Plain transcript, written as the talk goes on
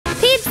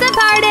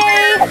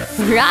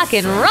Rock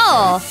and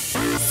roll!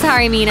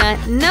 Sorry, Mina,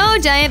 no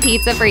giant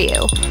pizza for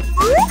you.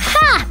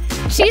 Ha!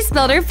 She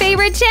spilled her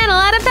favorite channel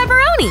out of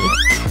pepperoni!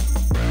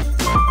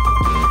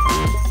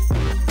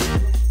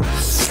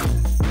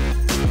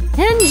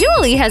 And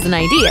Julie has an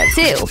idea,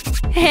 too.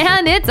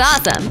 And it's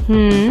awesome.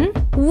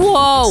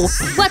 Whoa!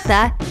 What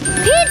the?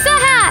 Pizza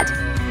Hat!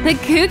 The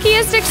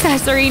kookiest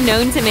accessory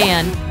known to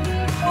man.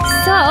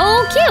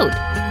 So cute!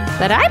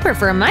 But I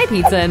prefer my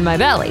pizza in my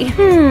belly.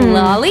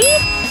 Lolly?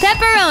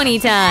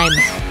 Pepperoni time!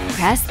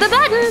 Press the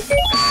button!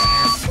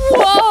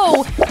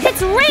 Whoa!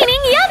 It's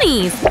raining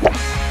yummies!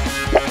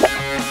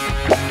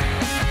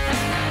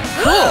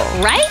 Cool,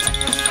 right?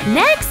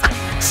 Next,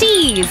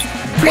 cheese!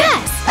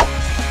 Press!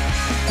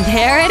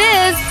 There it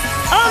is!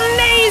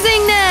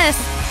 Amazingness!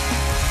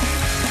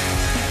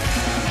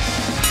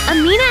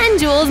 Amina and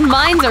Jules'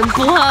 minds are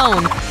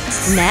blown.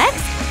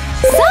 Next,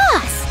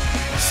 sauce!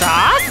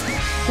 Sauce?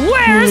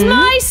 Where's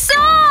my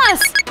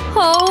sauce?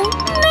 Oh,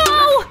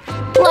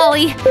 no!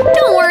 Lolly,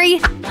 don't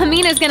worry.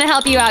 Amina's gonna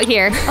help you out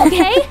here,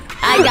 okay?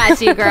 I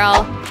got you,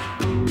 girl.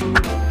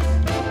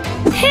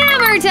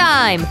 Hammer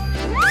time!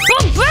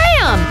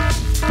 Ba-bam!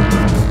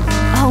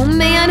 Oh,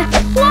 man,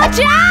 watch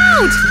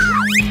out!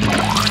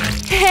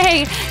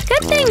 Hey,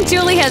 good thing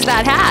Julie has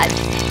that hat.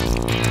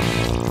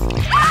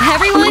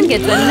 Everyone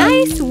gets a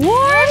nice,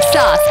 warm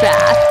sauce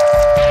bath.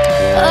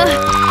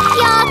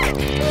 Yuck!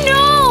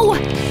 No!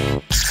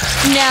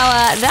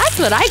 Now, that's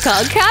what I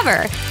call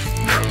cover.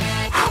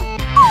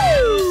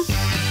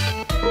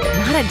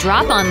 Not a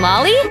drop on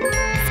Lolly?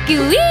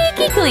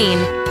 Squeaky clean.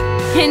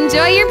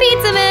 Enjoy your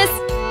pizza, miss.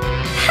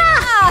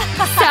 Ha!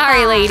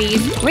 Sorry,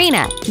 ladies.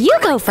 Rena, you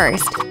go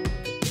first.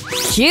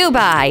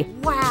 Cue-bye.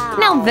 Wow.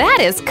 Now that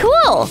is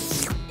cool.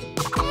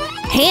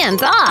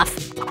 Hands off.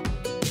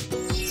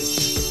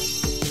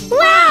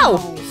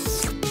 Wow!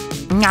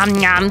 Nom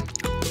nom.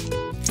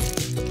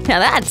 Now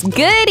that's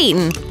good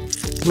eating.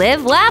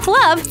 Live, laugh,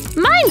 love,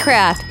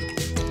 Minecraft.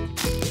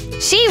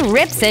 She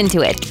rips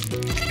into it.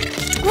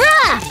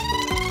 Rah!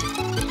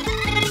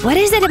 What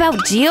is it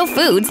about Geo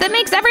Foods that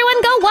makes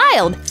everyone go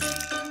wild?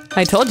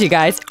 I told you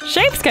guys,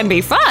 shapes can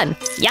be fun.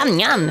 Yum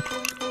yum.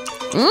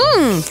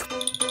 Mmm.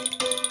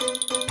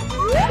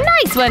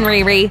 Nice one,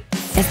 Riri.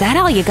 Is that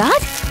all you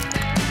got?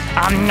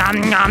 Nom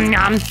nom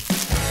nom.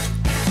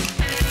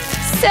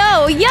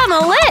 So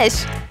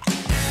yum-a-lish!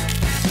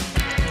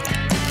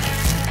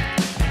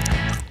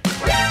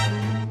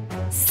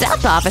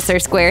 Stealth Officer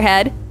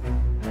Squarehead.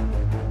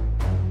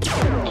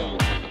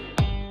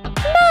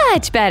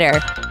 Much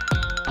better.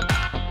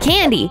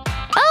 Candy,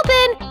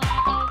 open!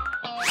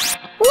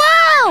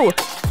 Whoa!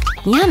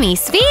 Yummy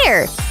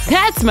sphere!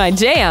 That's my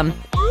jam.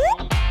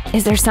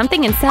 Is there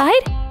something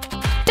inside?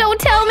 Don't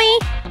tell me!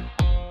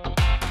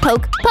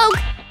 Poke, poke!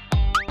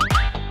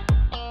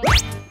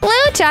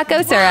 Blue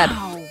choco syrup.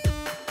 Wow.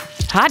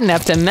 Hot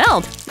enough to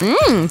melt.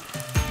 Mmm.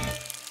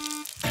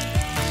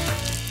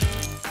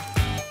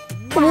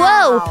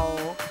 Whoa!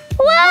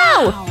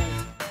 Whoa! Wow.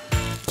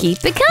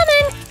 Keep it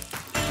coming.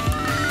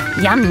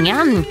 Yum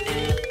yum.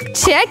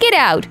 Check it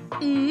out.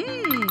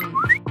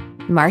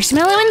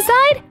 Marshmallow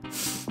inside?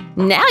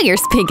 Now you're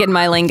speaking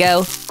my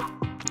lingo.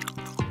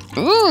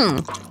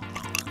 Mmm.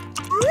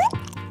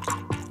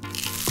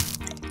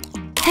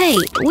 Hey,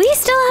 we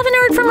still haven't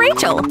heard from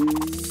Rachel.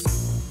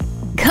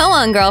 Go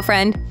on,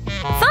 girlfriend.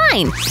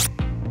 Fine.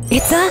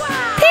 It's a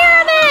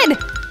pyramid!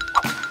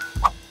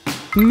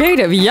 Made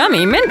of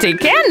yummy minty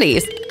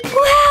candies.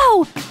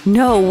 Wow!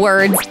 No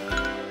words.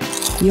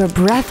 Your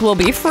breath will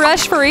be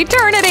fresh for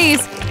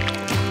eternities.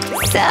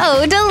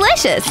 So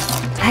delicious.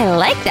 I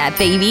like that,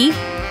 baby.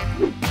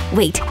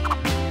 Wait.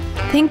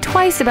 Think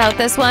twice about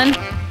this one.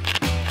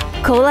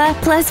 Cola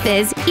plus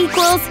fizz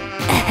equals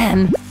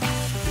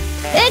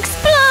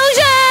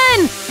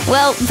explosion!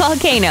 Well,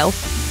 volcano.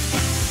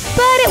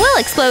 But it will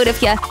explode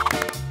if you…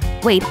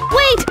 Wait,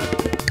 wait!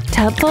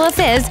 Tub full of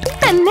fizz,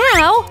 and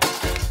now…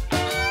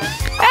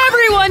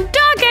 Everyone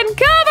duck and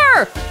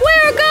cover!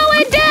 We're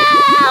going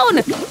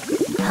down!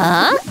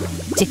 Huh?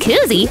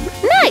 Jacuzzi?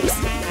 Nice!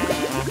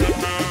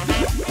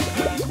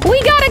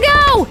 We gotta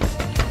go!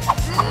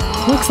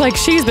 Looks like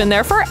she's been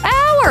there for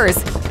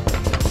hours!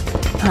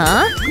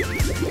 Huh?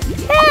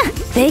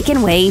 They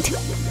can wait.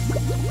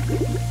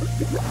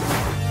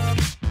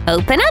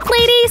 Open up,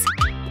 ladies!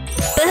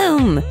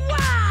 Boom!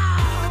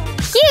 Wow.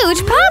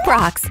 Huge pop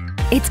rocks!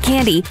 It's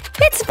candy!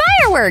 It's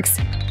fireworks!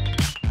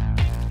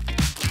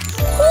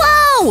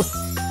 Whoa!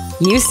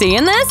 You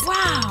seeing this?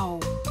 Wow.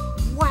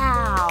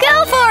 Wow.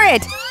 Go for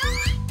it!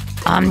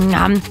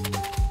 Nom.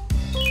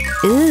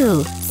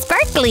 Ooh,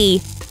 sparkly!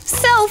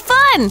 So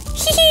fun!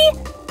 Hee hee!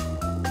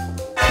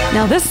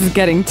 Now this is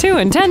getting too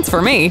intense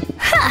for me.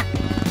 Ha!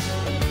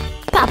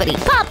 Poppity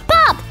pop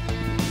pop!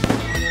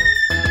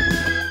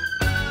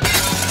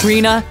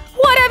 Rena,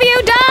 what have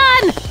you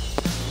done?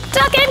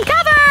 Duck and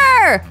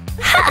cover!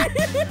 Ha!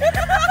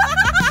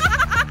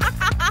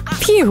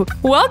 Phew,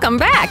 welcome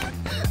back!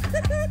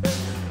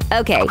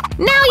 Okay,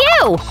 now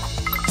you!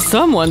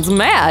 Someone's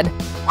mad.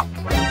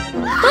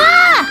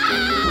 Ah!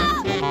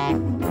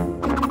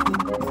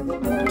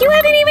 You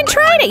haven't even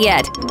tried it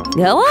yet.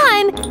 Go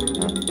on.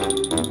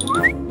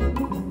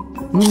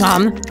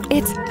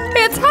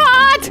 It's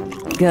hot.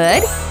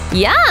 Good.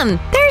 Yum,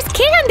 there's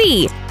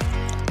candy.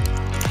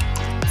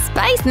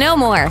 Spice no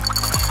more.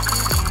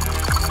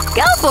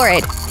 Go for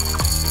it.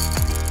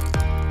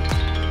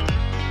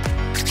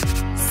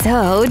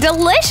 So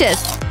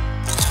delicious.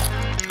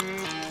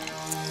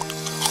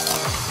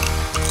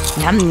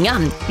 Yum,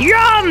 yum,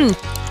 yum!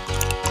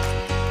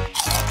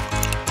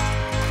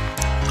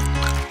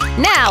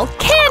 Now,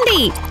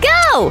 candy,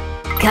 go!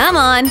 Come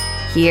on,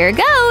 here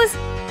goes.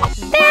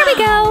 There we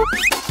go.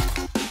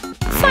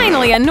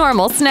 Finally a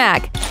normal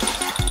snack.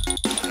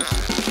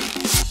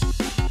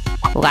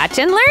 Watch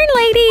and learn,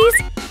 ladies.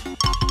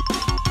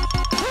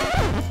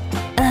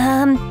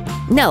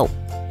 No.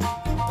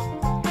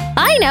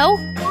 I know.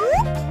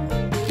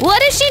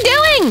 What is she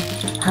doing?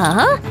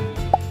 Huh?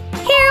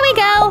 Here we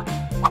go.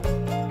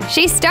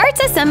 She starts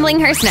assembling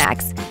her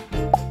snacks.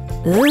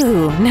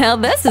 Ooh, now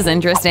this is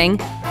interesting.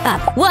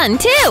 Up, 1,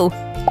 2.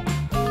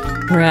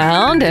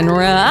 Round and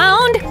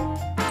round.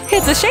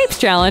 It's a shapes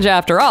challenge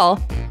after all.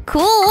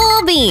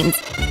 Cool beans.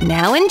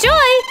 Now enjoy.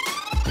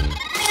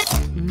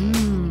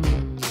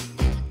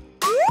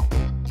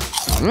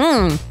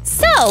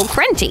 So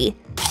crunchy.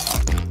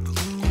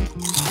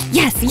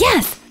 Yes,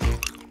 yes.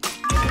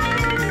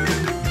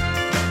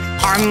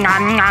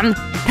 Nom, nom.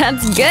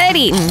 That's good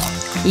eating.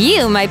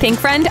 You, my pink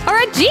friend,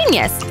 are a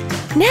genius!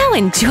 Now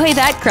enjoy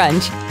that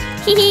crunch!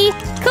 Hee hee!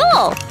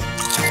 Cool!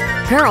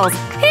 Girls,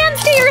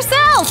 hands to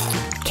yourself!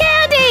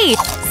 Candy!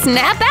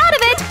 Snap out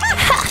of it!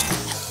 Ha!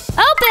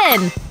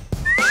 Open!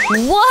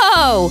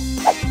 Whoa!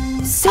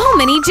 So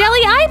many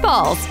jelly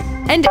eyeballs!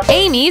 And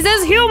Amy's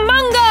is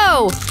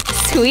humongo!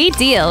 Sweet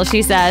deal,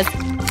 she says.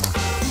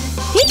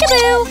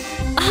 Peekaboo!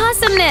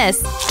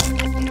 Awesomeness!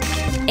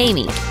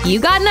 Amy, you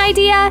got an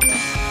idea?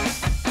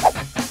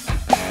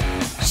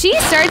 She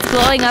starts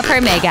blowing up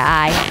her mega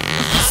eye.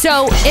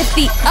 So, if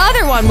the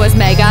other one was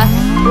mega,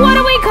 what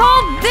do we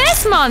call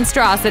this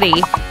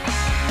monstrosity?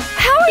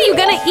 How are you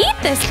gonna eat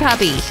this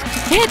puppy?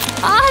 It's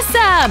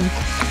awesome!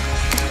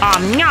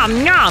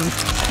 Nom nom!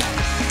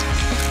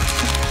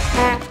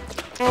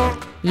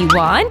 You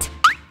want?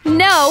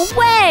 No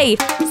way!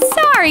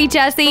 Sorry,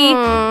 Jessie!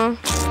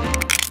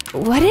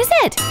 What is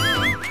it?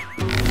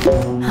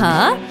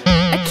 Huh?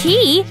 A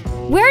key?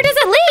 Where does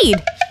it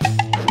lead?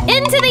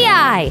 Into the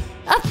eye!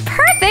 A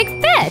perfect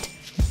fit!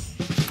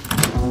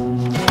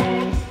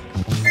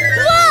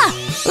 Ah!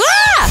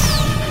 Ah!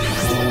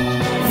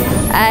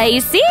 I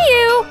see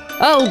you!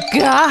 Oh,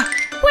 God!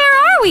 Where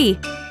are we?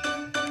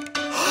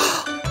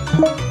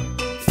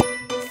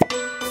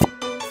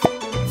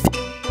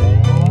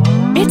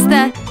 It's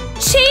the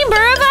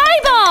Chamber of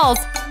Eyeballs!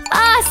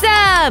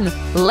 Awesome!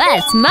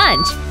 Let's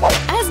munch!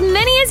 As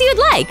many as you'd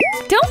like!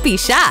 Don't be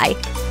shy!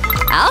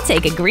 I'll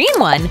take a green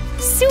one!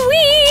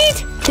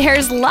 Sweet!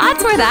 There's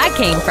lots where that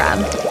came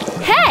from!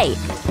 Hey!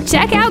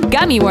 Check out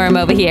Gummy Worm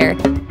over here!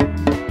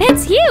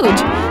 It's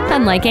huge!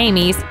 Unlike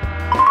Amy's.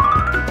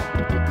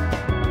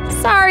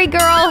 Sorry,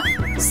 girl!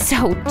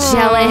 So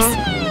jealous!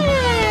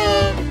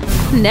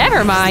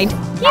 Never mind!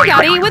 You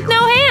gotta eat with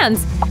no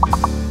hands!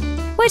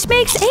 Which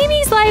makes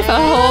Amy's life a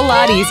whole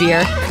lot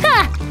easier.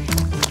 Ha!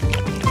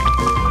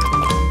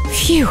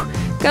 Phew!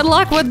 Good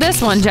luck with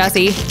this one,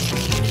 Jessie.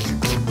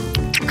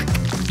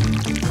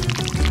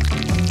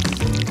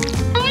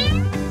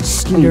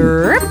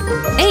 Slurp!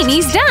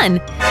 Amy's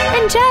done!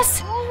 And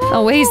Jess,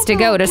 a ways to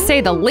go to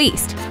say the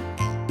least.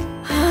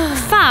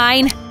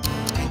 Fine.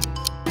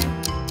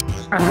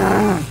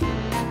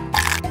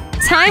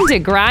 Time to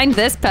grind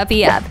this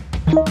puppy up.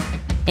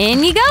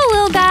 In you go,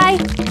 little guy.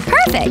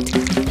 Perfect.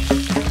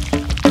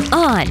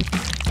 On.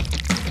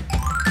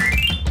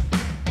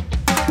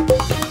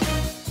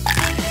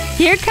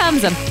 Here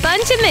comes a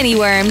bunch of mini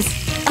worms.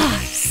 Oh,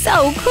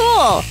 so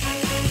cool.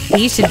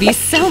 These should be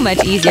so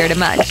much easier to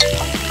munch.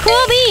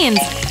 Cool beans.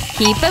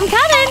 Keep them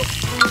coming.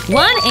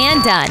 One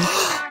and done.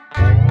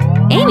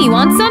 Amy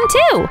wants some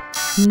too.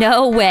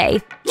 No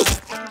way.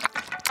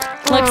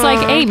 Looks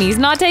like Amy's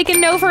not taking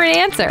no for an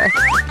answer.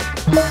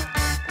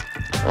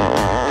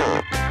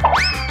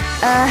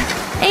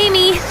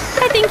 Amy,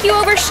 I think you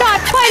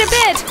overshot quite a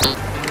bit.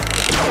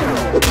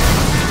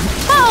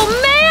 Oh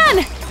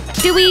man!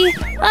 Do we,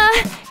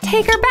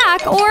 take her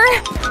back or…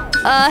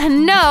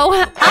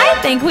 no, I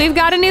think we've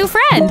got a new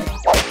friend.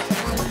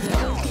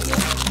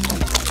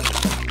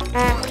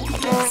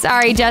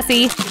 Sorry,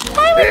 Jessie.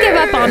 I would give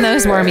up on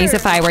those wormies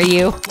if I were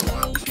you.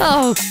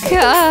 Oh,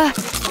 God.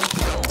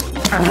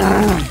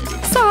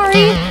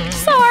 Sorry.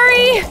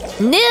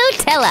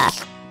 Nutella,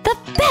 the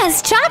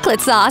best chocolate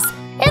sauce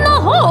in the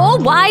whole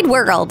wide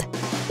world.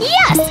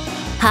 Yes!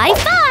 High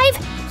five!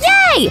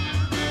 Yay!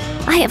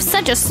 I have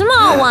such a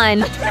small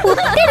one.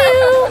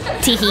 Whoop-de-doo!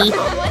 Tee-hee.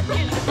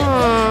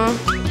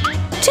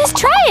 Just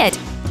try it.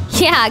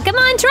 Yeah, come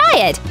on, try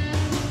it.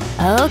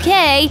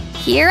 Okay,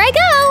 here I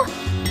go.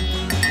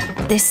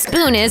 This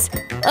spoon is,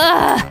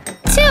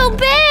 too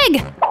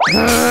big!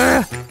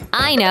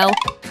 I know.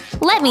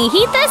 Let me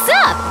heat this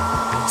up!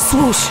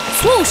 Swoosh,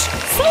 swoosh,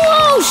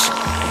 swoosh!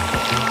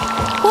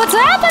 What's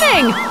happening?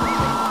 amazing!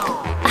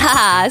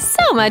 Ah,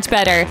 so much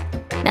better.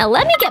 Now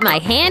let me get my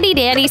handy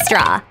dandy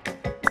straw.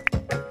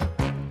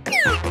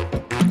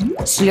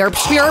 Slurp,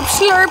 slurp,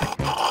 slurp.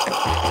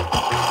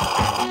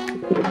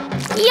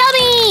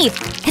 Yummy!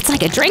 It's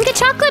like a drink of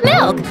chocolate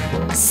milk.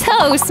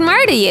 So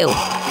smart of you.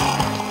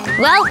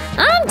 Well,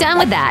 I'm done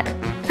with that.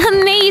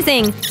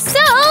 Amazing!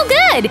 So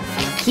good!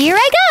 Here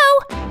I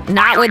go!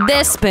 Not with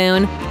this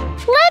spoon.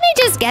 Let me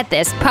just get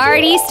this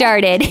party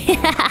started.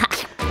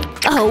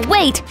 Oh,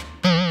 wait!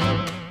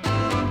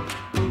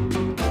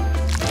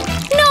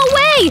 No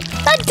way!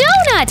 A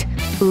donut!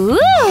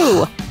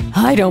 Ooh!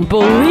 I don't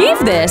believe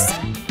this!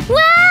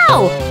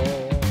 Wow!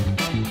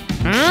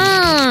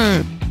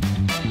 Mmm!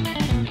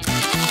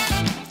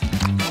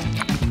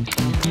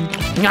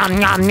 Nom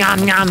nom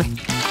nom nom!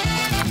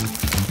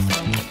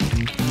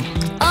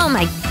 Oh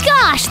my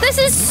gosh, this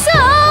is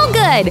so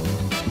good!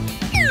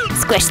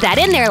 Squish that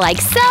in there like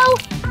so.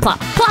 Plop,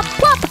 plop,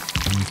 plop.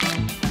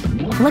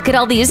 Look at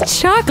all these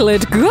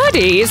chocolate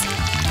goodies.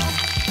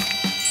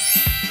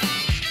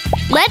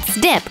 Let's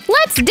dip,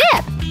 let's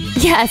dip.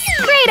 Yes,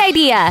 great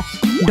idea.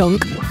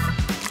 Dunk.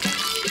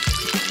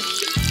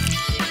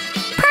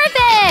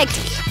 Perfect.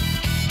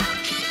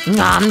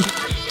 Nom.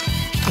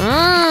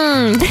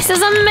 This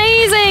is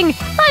amazing.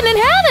 I'm in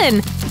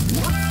heaven.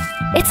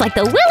 It's like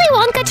the Willy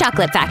Wonka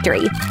chocolate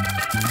factory.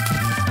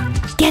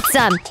 Get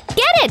some!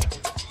 Get it!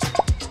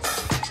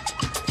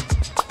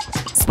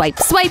 Swipe,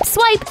 swipe,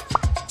 swipe!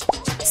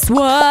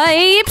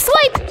 Swipe,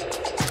 swipe!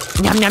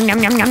 Yum, yum, yum,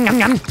 yum, yum, yum,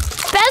 yum!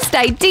 Best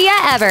idea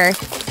ever!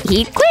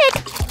 Eat quick!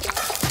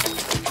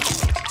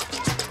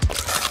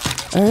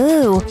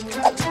 Ooh!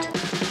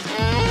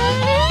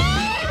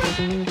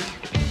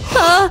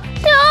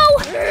 No!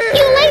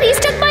 You ladies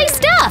took my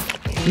stuff!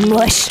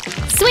 Mush!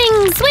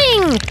 Swing,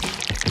 swing!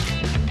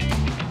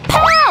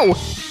 Pow!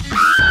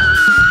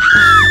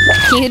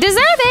 You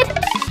deserve it!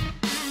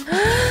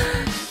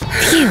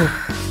 Phew!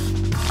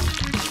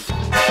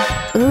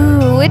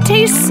 Ooh, it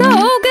tastes so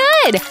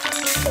good!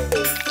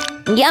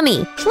 Yummy!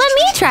 Let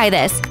me try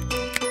this!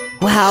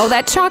 Wow,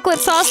 that chocolate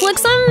sauce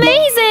looks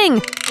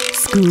amazing!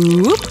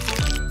 Scoop!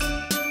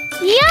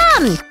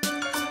 Yum!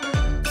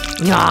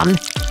 Yum!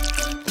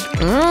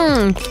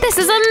 This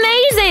is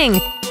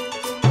amazing!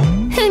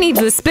 Who needs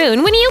a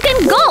spoon when you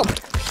can gulp?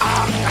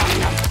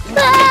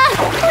 Ah!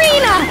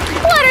 Rena!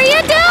 What are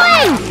you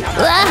doing?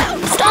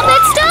 Stop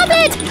it! Stop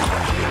it!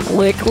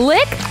 Lick,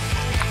 lick!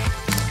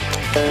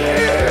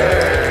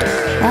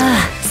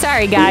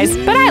 Sorry guys,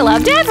 but I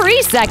loved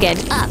every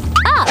second! Up,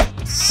 up!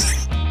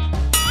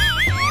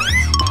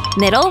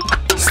 Middle,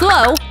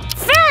 slow,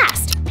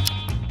 fast!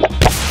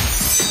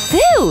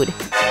 Food!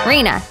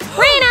 Rena!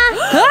 Rena!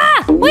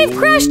 Ah! We've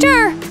crushed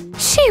her!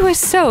 She was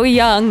so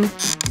young!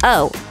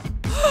 Oh.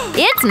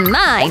 It's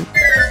mine!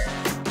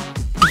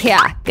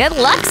 Yeah, good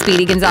luck,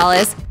 Speedy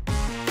Gonzalez.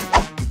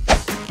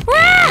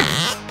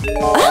 Ah!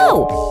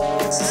 Oh!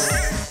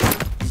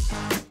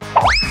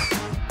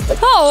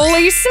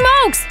 Holy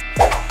smokes!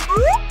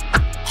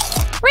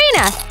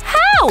 Rena,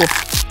 how?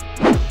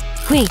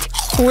 Wait,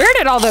 where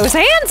did all those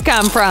hands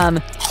come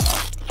from?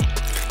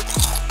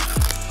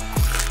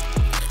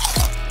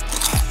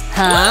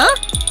 Huh?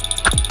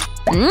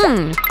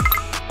 Remind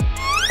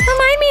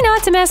me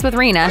not to mess with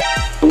Rena.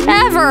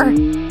 Ever!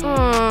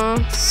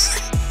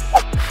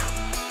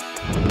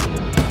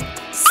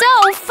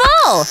 So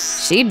full!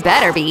 She'd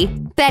better be.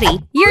 Betty,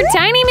 your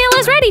tiny meal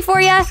is ready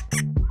for you.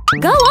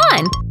 Go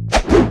on.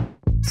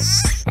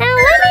 And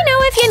let me know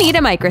if you need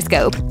a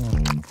microscope.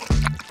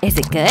 Is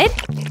it good?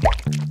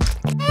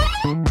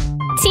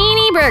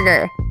 Teeny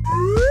burger.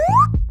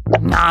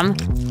 Nom.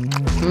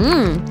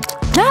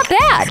 Not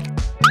bad.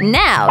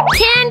 Now,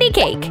 candy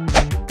cake.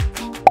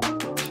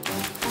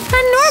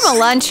 A normal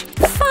lunch,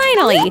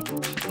 finally.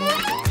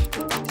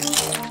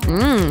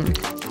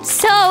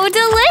 So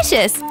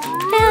delicious.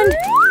 And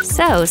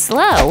so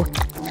slow.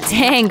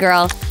 Dang,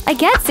 girl. I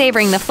get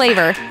savoring the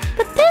flavor,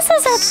 but this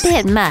is a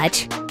bit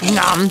much.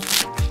 Nom.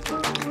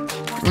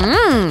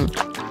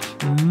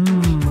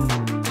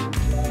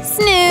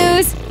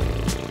 Snooze.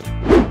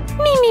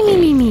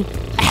 Me.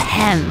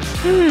 Ahem.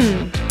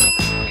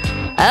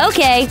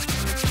 Okay.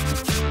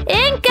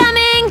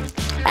 Incoming.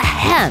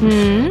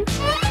 Ahem.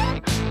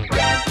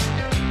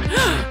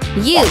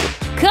 You,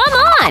 come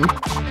on!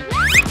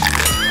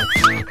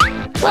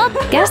 Well,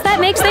 guess that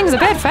makes things a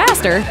bit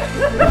faster.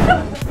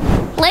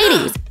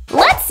 Ladies,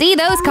 let's see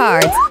those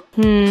cards.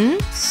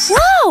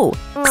 Whoa!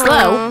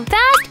 Slow,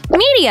 fast,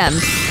 medium.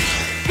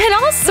 And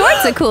all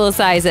sorts of cool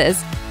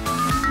sizes.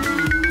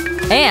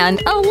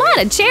 And a lot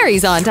of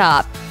cherries on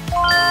top.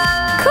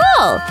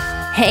 Cool!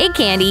 Hey,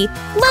 Candy,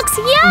 looks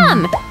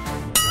yum!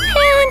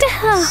 And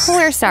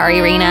we're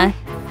sorry, Rena.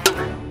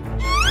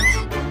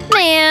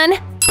 Man,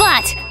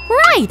 but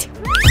right!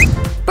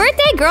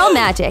 Birthday girl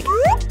magic.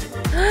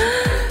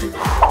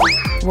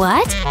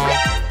 What?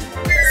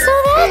 So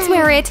that's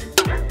where it…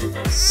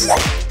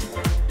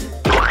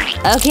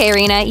 Okay,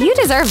 Rena, you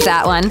deserve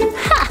that one.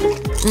 Ha!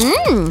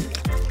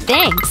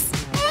 Thanks.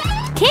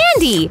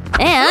 Candy!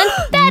 And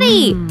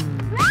Betty!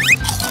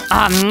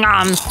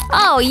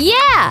 Oh,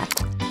 yeah!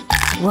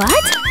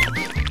 What?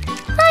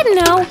 I don't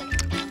know.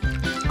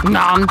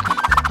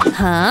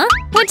 Huh?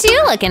 What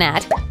you looking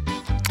at?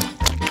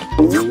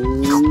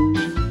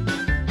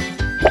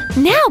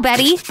 Now,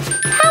 Betty,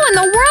 how in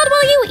the world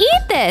will you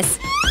eat this?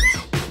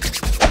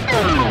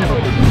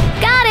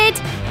 Got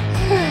it!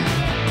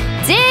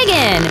 Dig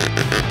in!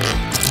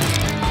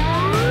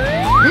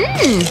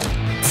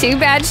 Too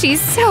bad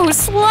she's so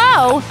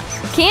slow.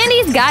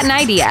 Candy's got an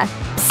idea.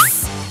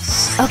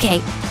 Psst.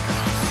 Okay.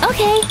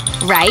 Okay,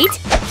 right?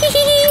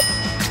 Hee.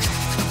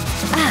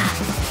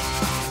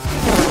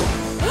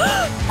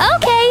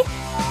 Okay.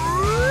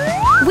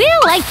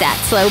 We'll like that,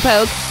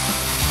 Slowpoke.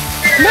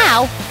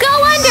 Now,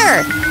 go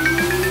under!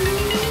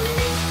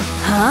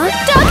 Huh?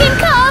 Duck and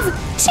Cove!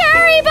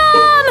 Cherry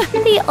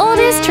Bomb! The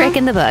oldest trick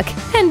in the book.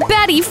 And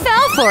Betty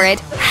fell for it.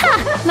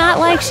 Ha! Not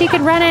like she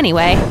could run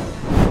anyway.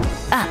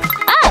 Up!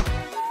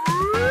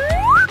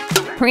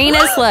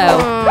 Rena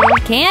slow.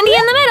 Candy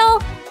in the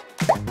middle.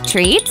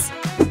 Treats.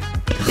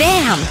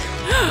 Bam!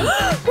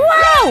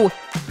 Wow!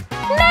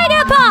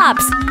 Mega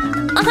Pops!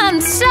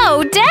 I'm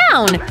so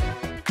down!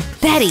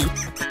 Betty.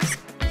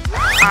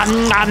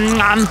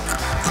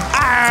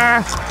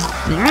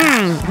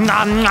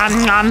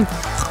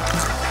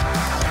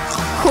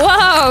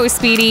 Whoa,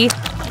 Speedy.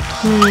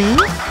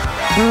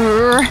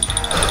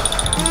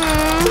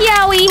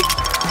 Yowie!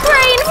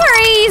 Brain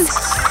freeze!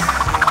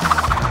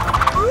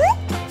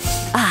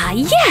 Ah,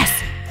 yes!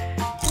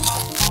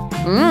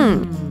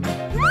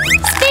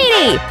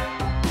 Speedy!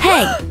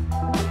 Hey!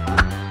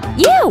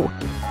 You!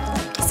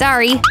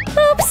 Sorry.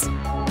 Oops!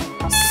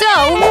 So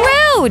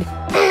rude!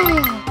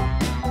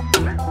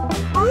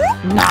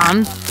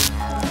 Nom.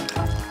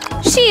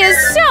 She is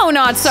so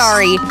not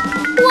sorry!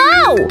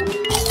 Whoa!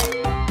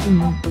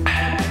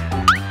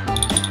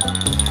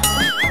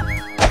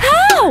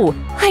 How?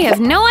 I have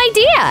no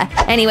idea!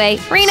 Anyway,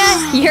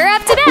 Rena, you're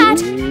up to bat!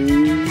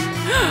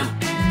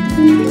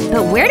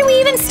 But where do we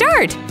even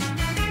start?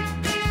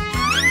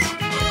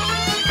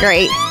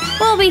 Great.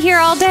 We'll be here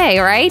all day,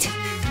 right?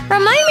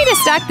 Remind me to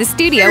stock the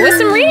studio with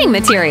some reading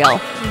material.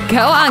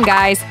 Go on,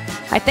 guys.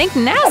 I think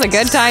now's a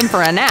good time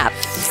for a nap.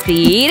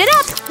 Speed it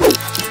up!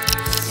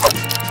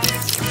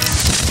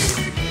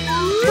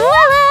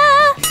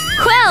 Voila!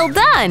 Well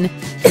done!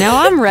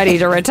 Now I'm ready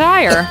to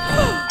retire.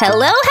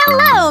 Hello,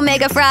 hello,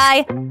 Mega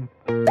Fry!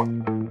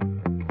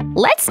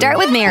 Let's start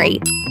with Mary.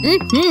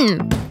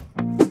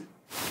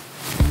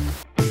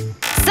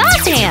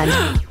 Sauce hand!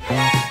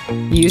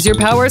 Use your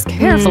powers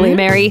carefully,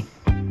 Mary.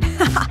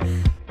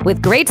 With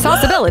great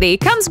sauceability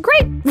comes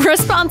great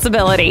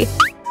responsibility.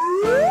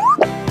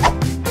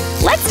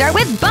 Let's start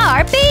with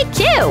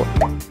barbecue.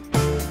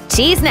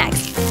 Cheese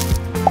next.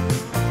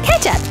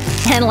 Ketchup.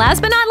 And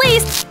last but not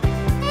least,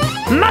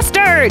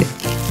 mustard!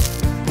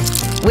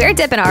 We're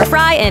dipping our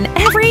fry in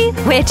every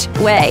which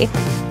way.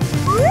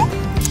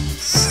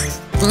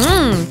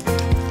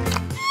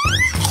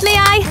 May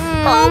I?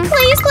 Oh,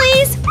 please,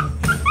 please!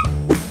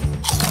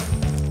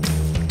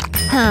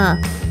 Huh.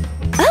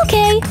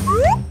 Okay.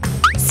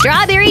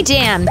 Strawberry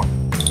jam.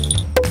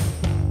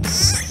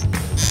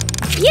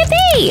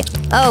 Yippee!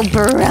 Oh,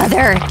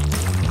 brother.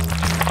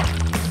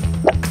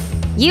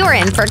 You are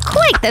in for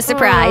quite the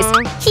surprise.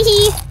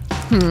 Hee.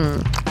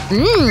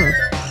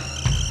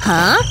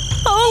 Huh?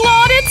 Oh,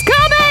 Lord, it's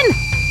coming!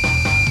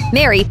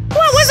 Mary,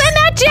 what was in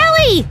that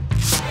jelly?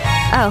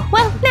 Oh,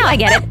 well, now I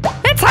get it.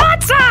 It's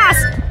hot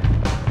sauce!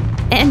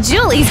 And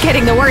Julie's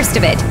getting the worst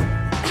of it.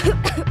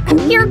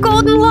 Your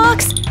golden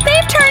locks,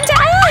 they've turned to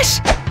ash!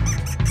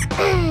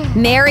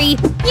 Mary,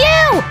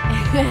 you!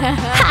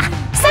 Ha!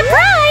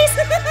 Surprise!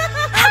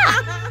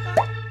 Ha!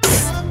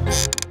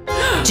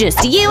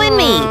 Just you and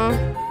me.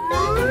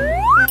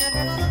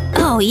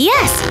 Oh,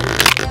 yes!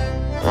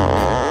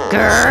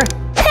 Grr!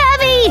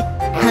 Heavy!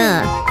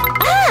 Huh.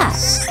 Ah!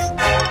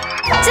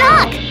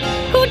 Duck!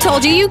 Who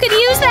told you could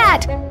use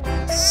that?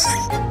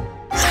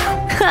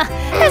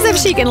 As if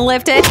she can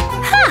lift it.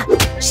 Ha!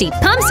 She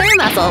pumps her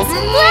muscles.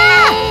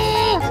 Ah!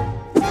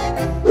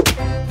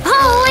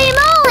 Holy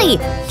moly!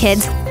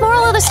 Kids,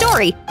 moral of the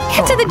story,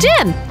 get to the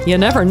gym! You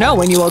never know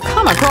when you will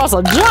come across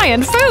a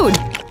giant food!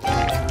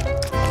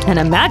 And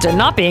imagine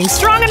not being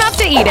strong enough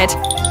to eat it!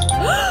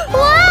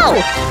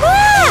 Whoa!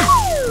 Ah!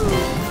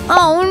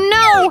 Oh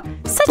no!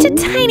 Such a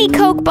tiny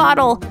Coke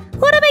bottle!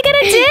 What am I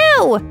gonna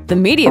do? The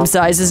medium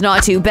size is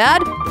not too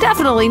bad.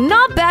 Definitely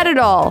not bad at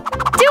all.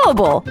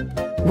 Doable!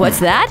 What's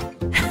that?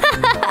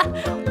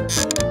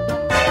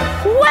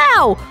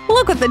 Wow!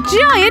 Look at the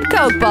giant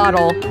Coke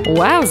bottle!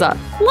 Wowza!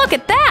 Look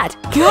at that!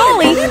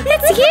 Golly,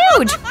 it's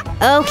huge!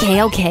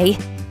 Okay.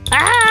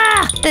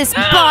 Ah! This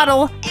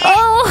bottle!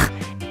 Oh!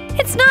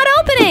 It's not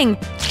opening!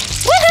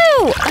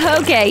 Woohoo!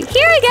 Okay,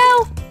 here I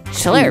go!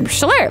 Slurp,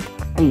 slurp!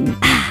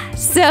 Ah,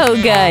 so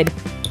good!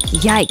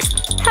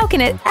 Yikes! How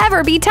can it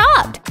ever be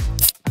topped?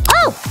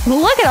 Oh!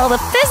 Look at all the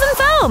fizz and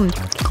foam!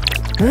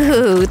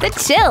 Ooh, the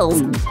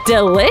chills!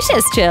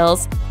 Delicious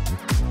chills!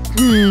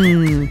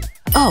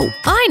 Oh,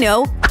 I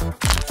know!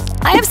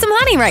 I have some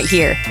honey right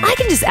here. I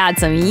can just add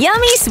some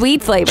yummy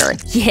sweet flavor.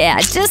 Yeah,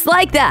 just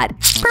like that.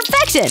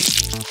 Perfection!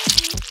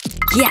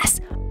 Yes!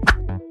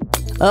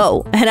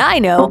 Oh, and I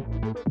know.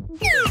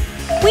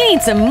 We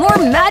need some more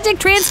magic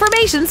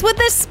transformations with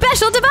this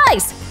special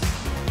device!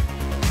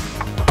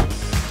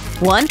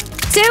 1,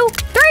 2,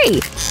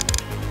 3!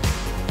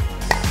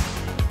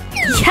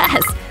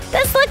 Yes!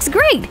 This looks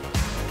great!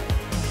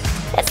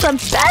 It's the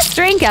best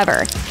drink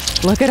ever!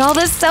 Look at all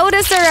this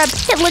soda syrup!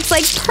 It looks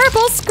like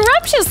purple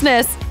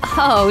scrumptiousness!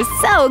 Oh,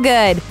 so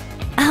good!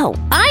 Oh,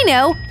 I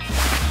know!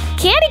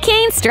 Candy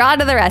cane straw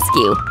to the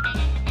rescue!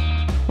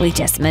 We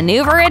just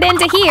maneuver it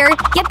into here.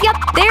 Yep,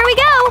 there we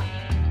go!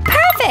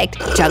 Perfect!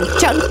 Chug,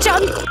 chug,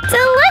 chug!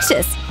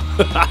 Delicious!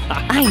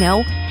 I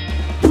know.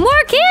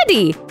 More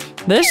candy!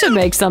 This should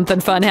make something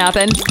fun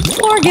happen.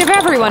 Or give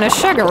everyone a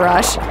sugar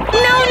rush. No,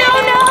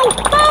 no, no!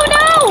 Oh,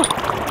 no!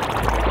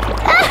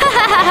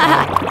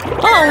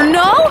 Oh,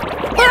 no!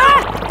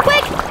 Ah!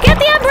 Quick, get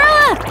the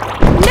umbrella!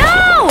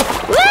 No!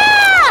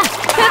 Ah!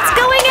 It's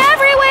going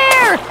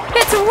everywhere!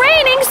 It's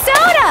raining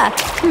soda!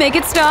 Make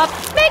it stop!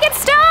 Make it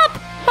stop!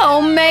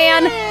 Oh,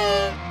 man!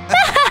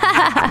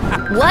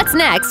 What's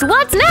next?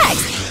 What's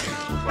next?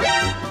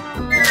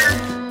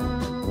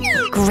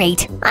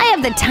 Great! I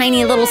have the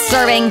tiny little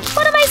serving.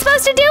 What am I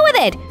supposed to do with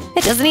it?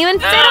 It doesn't even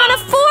fit on a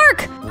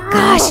fork!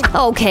 Gosh,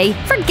 okay,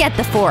 forget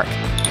the fork.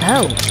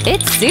 Oh,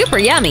 it's super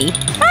yummy.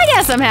 I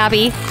guess I'm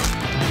happy.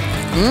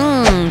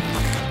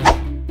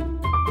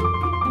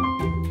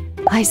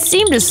 I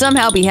seem to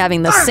somehow be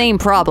having the same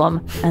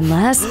problem.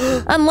 Unless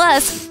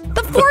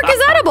the fork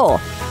is edible.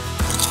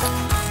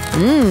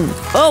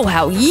 Oh,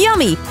 how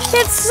yummy!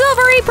 It's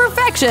silvery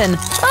perfection!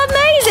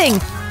 Amazing!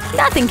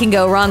 Nothing can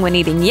go wrong when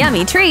eating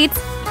yummy treats.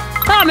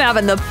 I'm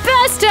having the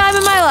best time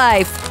of my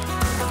life!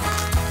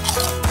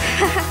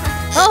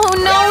 Oh,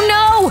 no,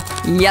 no!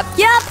 Yep.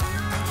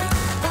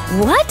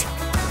 What?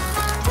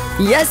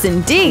 Yes,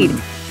 indeed!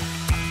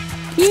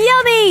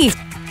 Yummy!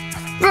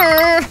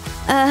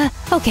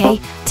 Okay,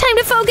 time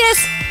to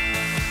focus!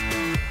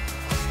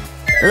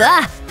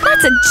 Ah,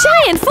 that's a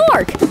giant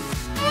fork!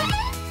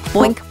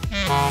 Boink!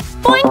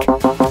 Boink!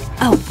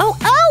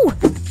 Oh!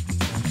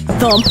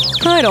 Thump!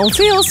 I don't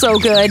feel so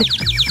good.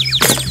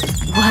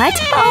 What?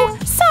 Oh,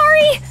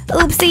 sorry!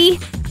 Oopsie!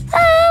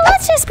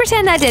 Let's just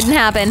pretend that didn't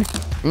happen.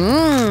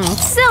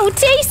 So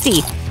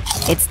tasty!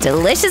 It's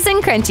delicious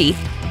and crunchy.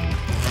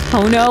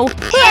 Oh no!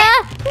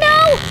 Ah,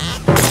 no!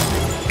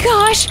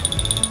 Gosh!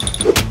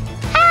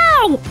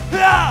 Ow!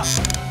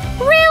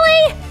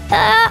 Really?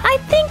 I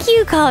think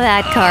you call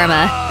that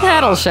karma.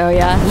 That'll show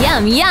ya.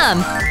 Yum,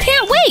 yum!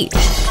 Can't wait!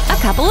 A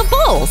couple of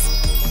bowls.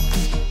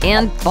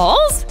 And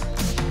balls?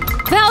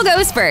 Val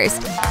goes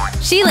first.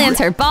 She lands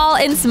her ball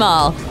in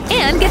small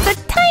and gets a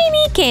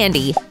tiny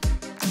candy.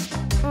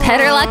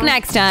 Better luck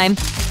next time.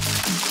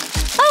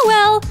 Oh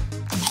well.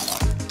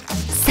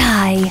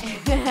 Sigh.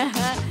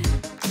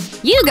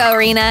 You go,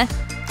 Rena.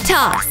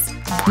 Toss.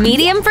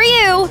 Medium for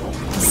you.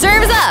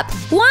 Serves up.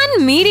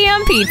 1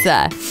 medium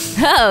pizza.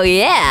 Oh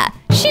yeah,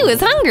 she was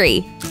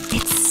hungry.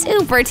 It's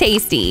super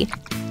tasty.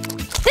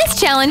 This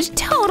challenge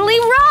totally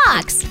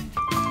rocks.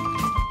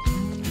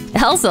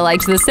 Elsa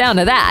likes the sound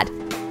of that.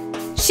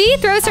 She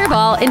throws her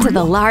ball into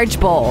the large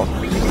bowl.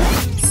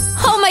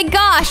 Oh my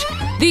gosh!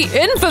 The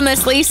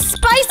infamously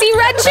spicy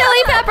red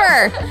chili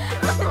pepper!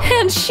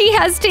 And she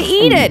has to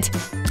eat it!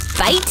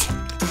 Bite!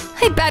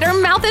 I bet her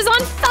mouth is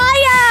on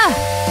fire!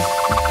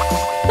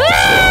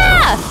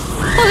 Ah!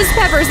 Those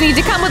peppers need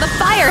to come with a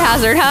fire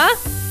hazard, huh?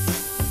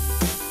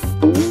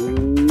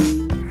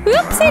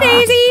 Oopsie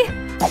daisy!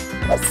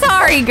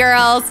 Sorry,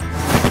 girls!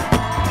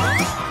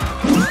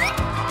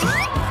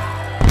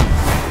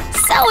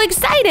 So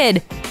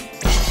excited!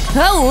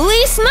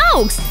 Holy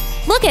smokes!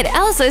 Look at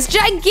Elsa's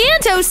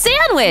giganto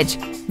sandwich!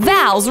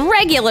 Val's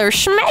regular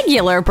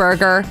schmegular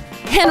burger!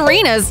 And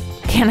Rena's,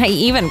 can I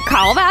even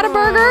call that a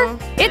burger?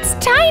 It's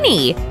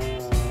tiny!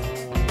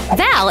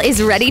 Val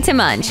is ready to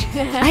munch.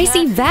 I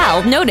see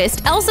Val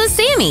noticed Elsa's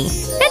Sammy.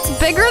 It's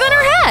bigger than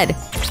her head.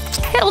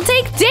 It'll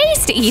take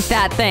days to eat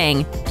that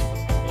thing.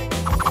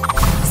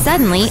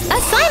 Suddenly,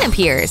 a sign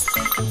appears.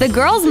 The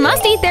girls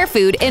must eat their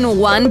food in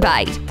 1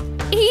 bite.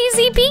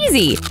 Easy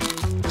peasy.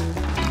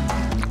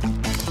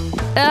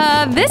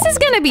 This is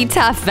gonna be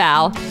tough,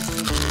 Val.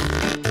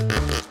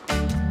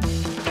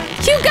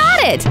 You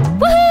got it!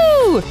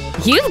 Woohoo!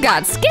 You've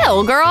got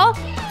skill, girl!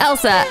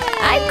 Elsa,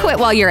 I'd quit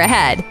while you're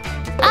ahead.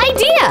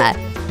 Idea!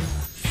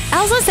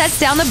 Elsa sets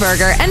down the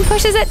burger and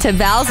pushes it to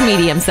Val's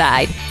medium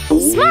side.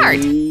 Smart!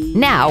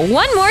 Now,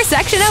 1 more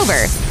section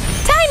over.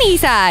 Tiny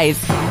size!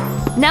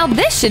 Now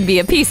this should be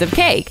a piece of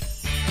cake.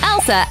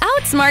 Elsa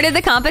outsmarted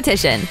the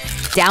competition.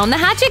 Down the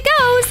hatch it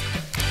goes!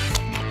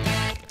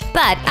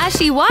 But as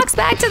she walks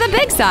back to the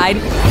big side,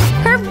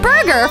 her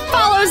burger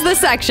follows the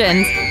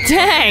sections.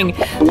 Dang,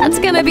 that's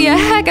gonna be a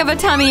heck of a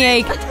tummy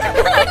ache.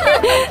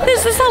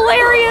 This is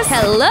hilarious.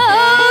 Hello,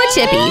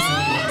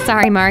 Chippies.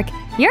 Sorry, Mark,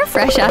 you're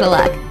fresh out of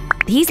luck.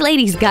 These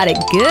ladies got it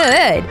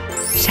good.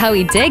 Shall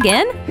we dig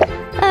in?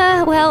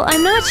 Well,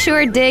 I'm not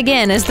sure dig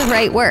in is the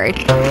right word.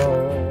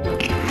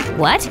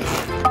 What?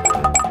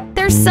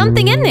 There's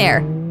something in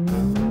there!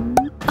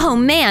 Oh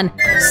man,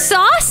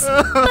 sauce?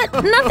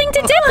 But nothing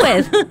to dip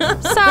with!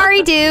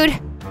 Sorry, dude!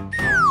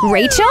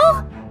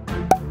 Rachel?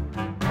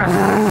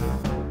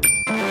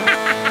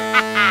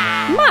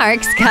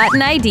 Mark's got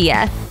an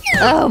idea.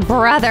 Oh,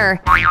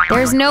 brother!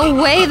 There's no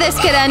way this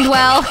could end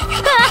well!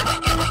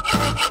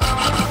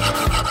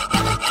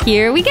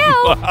 Here we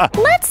go!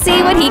 Let's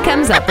see what he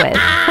comes up with.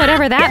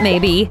 Whatever that may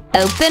be.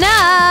 Open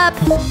up!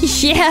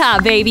 Yeah,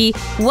 baby!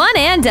 One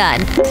and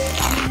done!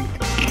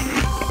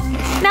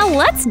 Now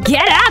let's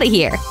get out of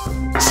here!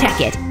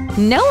 Check it!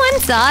 No one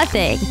saw a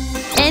thing!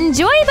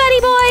 Enjoy, buddy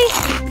boy!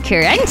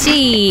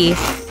 Crunchy!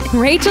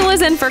 Rachel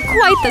is in for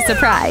quite the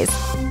surprise.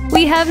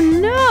 We have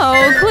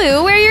no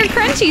clue where your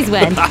crunchies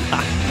went.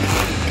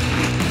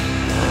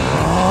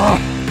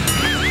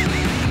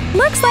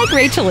 Looks like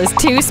Rachel is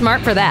too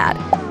smart for that.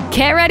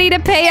 Get ready to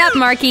pay up,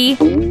 Marky!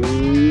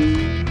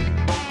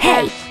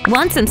 Hey,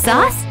 want some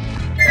sauce?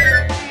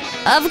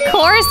 Of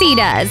course he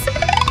does!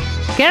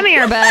 Come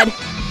here, bud!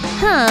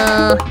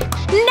 Huh.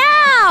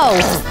 Now!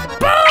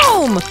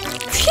 Boom!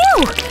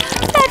 Phew!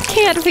 That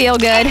can't feel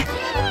good.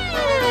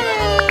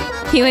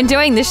 You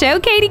enjoying the show,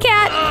 Katy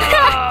Cat?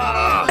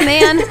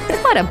 Man,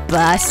 what a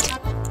bust.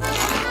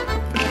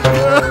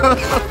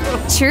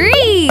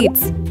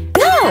 Treats!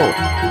 Go!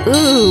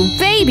 Ooh,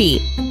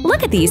 baby!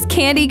 Look at these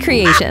candy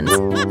creations.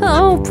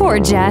 Oh, poor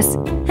Jess.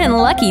 And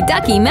Lucky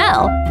Ducky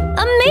Mel.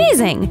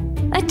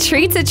 Amazing! A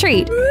treat's a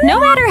treat, no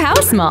matter how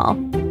small.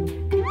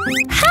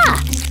 Ha!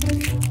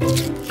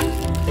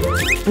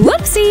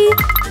 Whoopsie!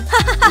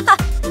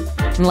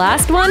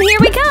 Last one, here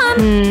we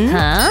come!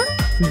 Huh?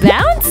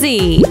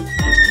 Bouncy!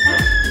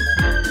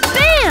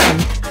 Bam!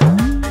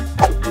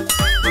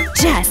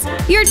 Jess,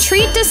 your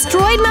treat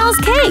destroyed Mel's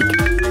cake!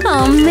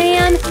 Oh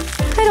man,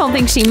 I don't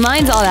think she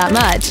minds all that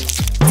much.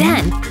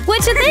 Den,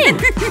 what you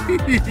think?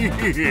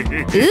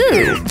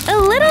 Ooh, a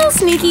little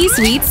sneaky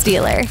sweet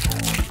stealer.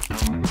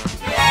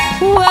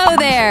 Whoa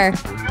there!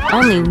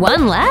 Only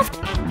one left?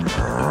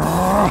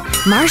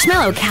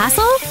 Marshmallow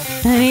Castle?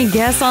 Any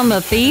guess on the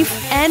thief?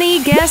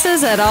 Any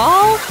guesses at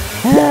all?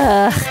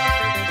 Ugh.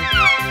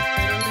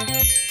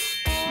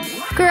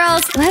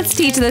 Girls, let's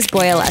teach this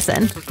boy a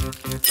lesson.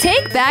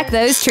 Take back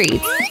those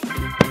treats.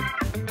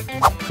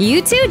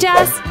 You too,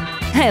 Jess.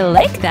 I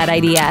like that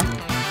idea.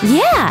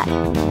 Yeah.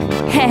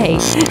 Hey,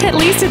 at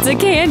least it's a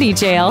candy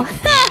jail.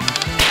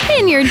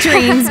 In your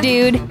dreams,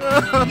 dude.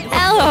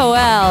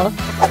 LOL.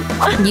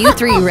 You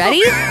three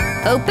ready?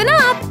 Open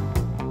up.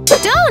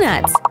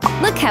 Donuts!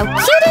 Look how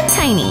cute and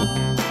tiny.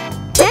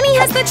 Denny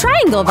has the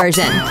triangle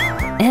version.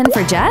 And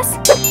for Jess?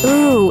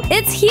 Ooh,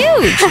 it's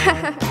huge!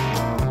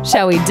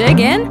 Shall we dig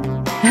in?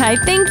 I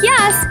think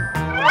yes!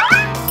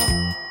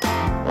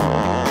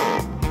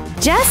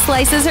 Jess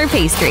slices her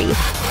pastry.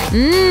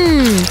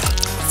 Mmm,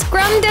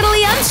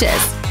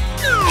 scrumdiddlyumptious!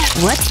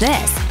 What's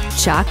this?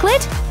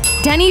 Chocolate?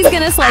 Denny's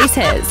gonna slice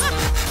his.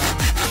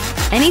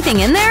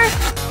 Anything in there?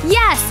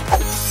 Yes!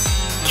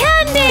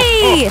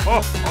 Candy!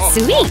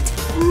 Sweet!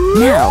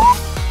 No,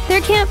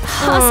 there can't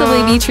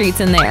possibly be treats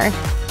in there.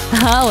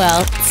 Oh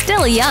well,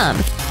 still yum.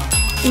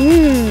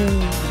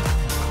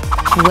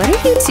 What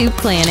are you two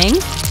planning?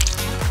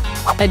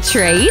 A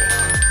trade?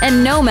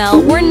 And no,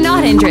 Mel, we're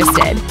not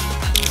interested.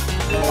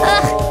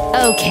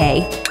 Ugh,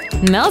 okay.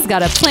 Mel's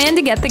got a plan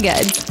to get the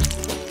goods.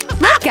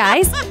 Look,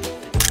 guys.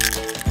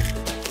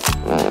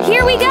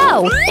 Here we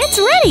go! It's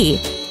ready!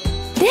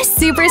 This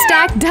super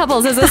stack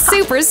doubles as a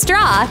super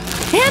straw.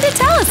 And a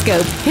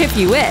telescope, if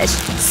you wish.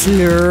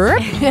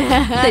 Slurp!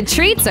 The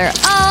treats are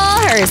all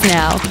hers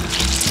now.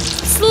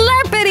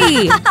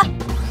 Slurpity!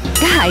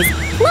 Guys,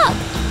 look!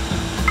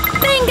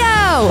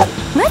 Bingo!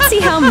 Let's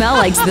see how Mel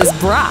likes this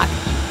Brock.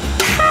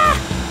 Ha!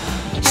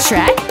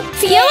 Shrek?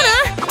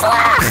 Fiona?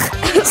 Ugh!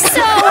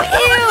 So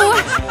ew!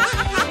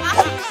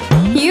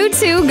 You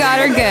two got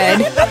her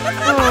good.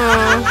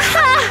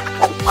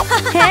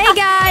 Hey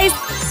guys!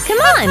 Come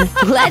on,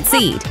 let's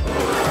eat.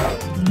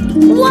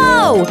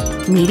 Whoa!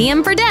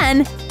 Medium for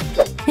Den.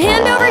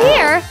 And over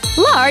here,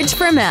 large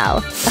for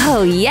Mel.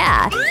 Oh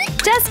yeah,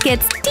 Jess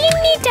gets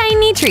teeny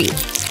tiny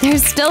treats. They're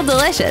still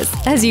delicious,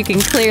 as you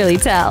can clearly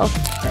tell.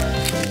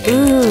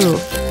 Ooh,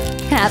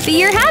 happy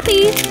you're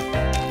happy.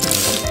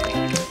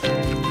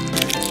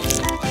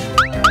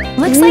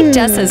 Looks like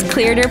Jess has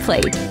cleared her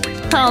plate.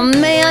 Oh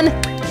man,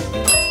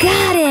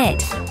 got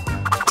it.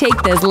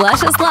 Take those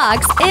luscious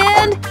locks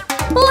and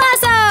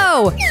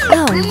lasso!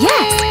 Oh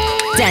yes!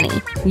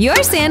 Denny,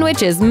 your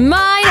sandwich is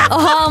mine,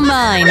 all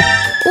mine.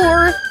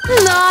 Or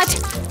not.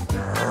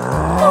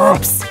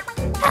 Oops!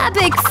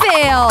 Epic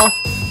fail!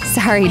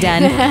 Sorry,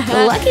 Den.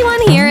 The lucky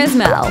one here is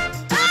Mel.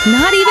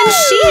 Not even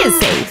she is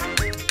safe.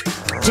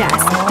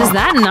 Jess, does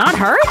that not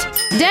hurt?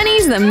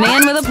 Denny's the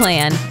man with a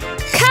plan.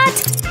 Cut!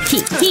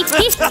 Hee hee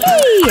hee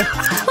hee!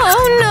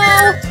 Oh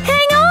no!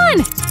 Hang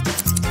on!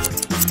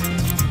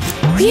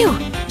 Phew!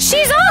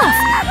 She's off!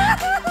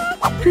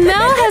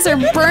 Mel has her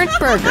burnt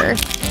burger.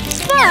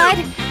 But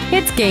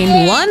it's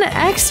gained one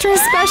extra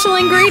special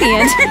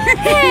ingredient.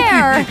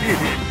 Hair!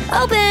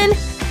 Open!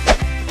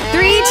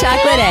 3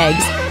 chocolate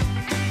eggs.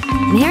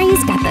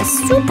 Mary's got the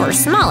super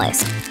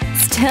smallest.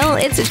 Still,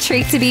 it's a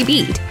treat to be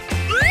beat.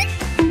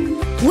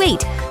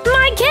 Wait,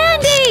 my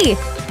candy!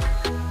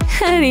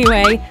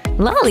 Anyway,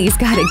 Lolly's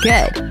got it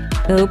good.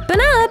 Open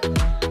up!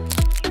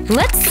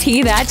 Let's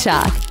see that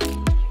chalk.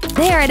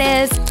 There it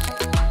is.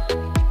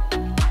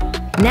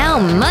 Now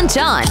munch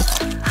on.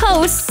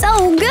 Oh,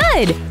 so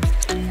good!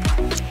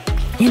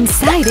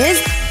 Inside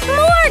is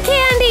more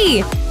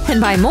candy! And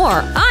by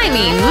more, I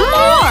mean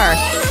more!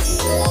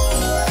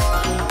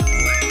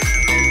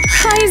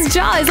 Rye's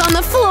jaw is on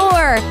the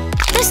floor!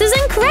 This is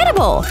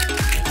incredible!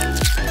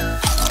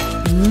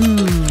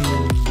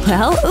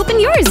 Well, open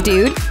yours,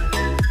 dude!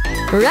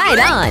 Right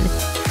on!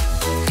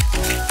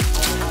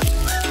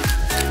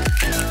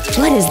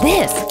 What is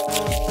this?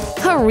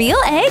 A real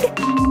egg?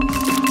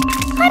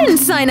 I didn't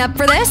sign up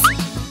for this!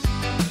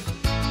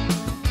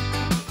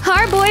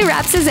 Our boy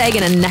wraps his egg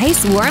in a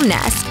nice warm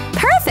nest.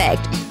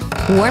 Perfect!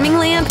 Warming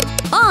lamp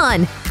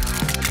on!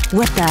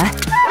 What the?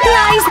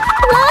 Guys,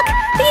 look!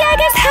 The egg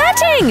is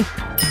hatching!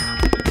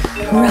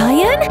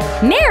 Ryan?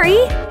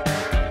 Mary?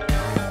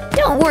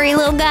 Don't worry,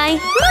 little guy.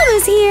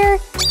 Mama's here!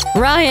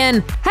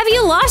 Ryan, have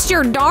you lost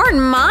your darn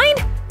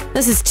mind?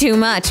 This is too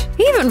much,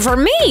 even for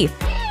me!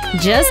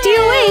 Just you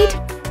wait!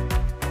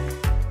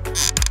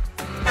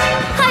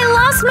 I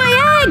lost my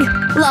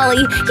egg!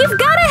 Lolly, you've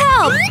gotta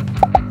help!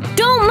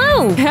 Don't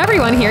move!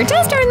 Everyone here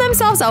just earned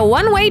themselves a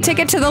one-way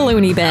ticket to the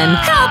loony bin.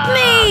 Help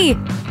me!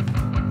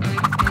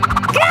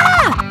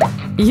 Gah!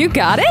 You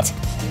got it?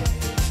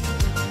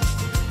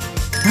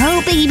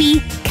 Oh,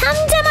 baby, come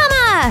to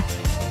mama!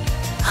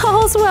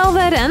 All's well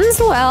that ends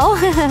well.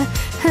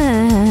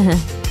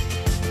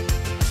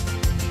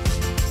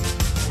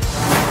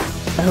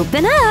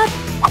 Open up!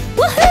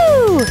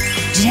 Woohoo!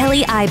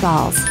 Jelly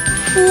eyeballs.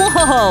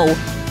 Whoa!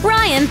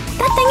 Ryan,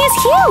 that thing is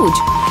huge!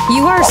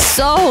 You are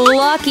so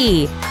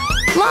lucky!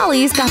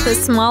 Lolly's got the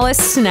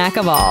smallest snack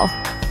of all.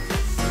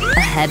 A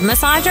head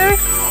massager?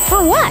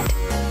 For what?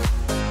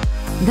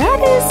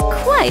 That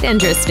is quite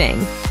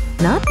interesting.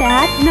 Not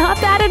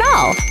bad at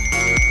all.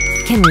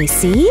 Can we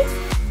see?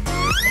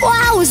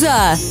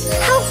 Wowza!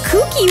 How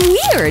kooky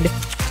weird!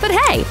 But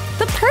hey,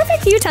 the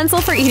perfect utensil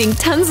for eating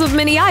tons of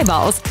mini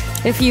eyeballs,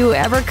 if you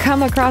ever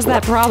come across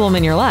that problem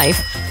in your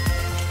life.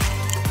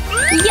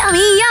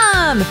 Yummy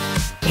yum!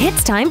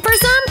 It's time for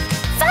some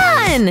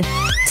fun!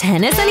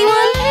 Tennis,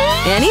 anyone?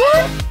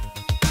 Anyone?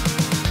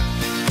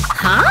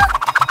 Huh?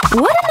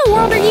 What in the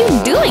world are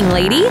you doing,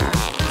 lady?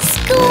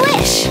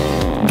 Squish!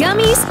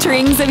 Gummy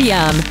strings of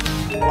yum.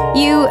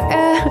 You,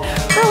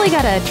 really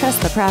gotta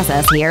trust the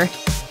process here.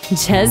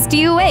 Just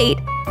you wait.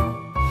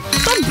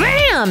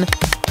 Ba-bam!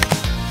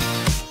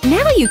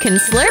 Now you can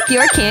slurp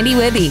your candy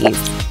with ease.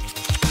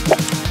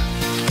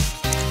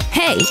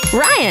 Hey,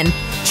 Ryan,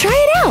 try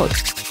it out!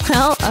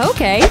 Well,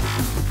 okay.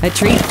 A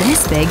treat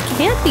this big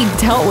can't be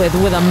dealt with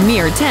a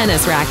mere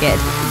tennis racket.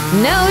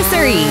 No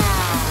siree!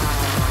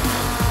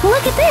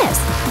 Look at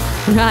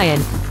this!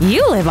 Ryan,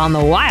 you live on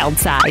the wild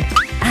side.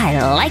 I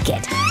like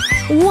it.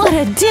 What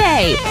a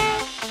day!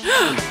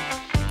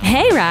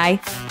 Hey, Rye.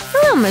 A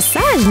little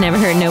massage never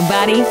hurt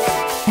nobody.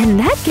 And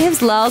that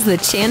gives Lols the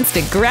chance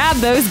to grab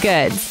those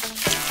goods.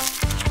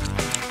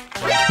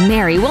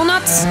 Mary will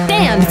not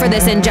stand for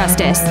this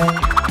injustice.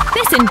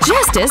 This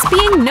injustice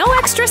being no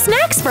extra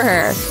snacks for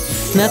her.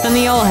 Nothing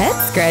the old head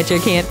scratcher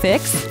can't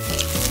fix.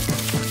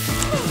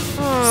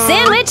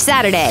 Sandwich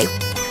Saturday.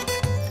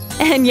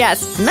 And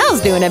yes,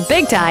 Mel's doing it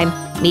big time.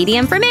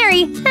 Medium for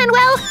Mary, and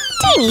well,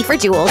 teeny for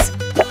Jules.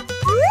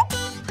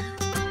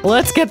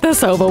 Let's get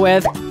this over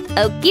with.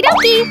 Okie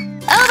dokie!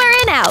 Over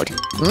and out!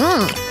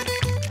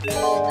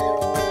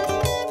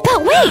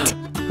 But wait!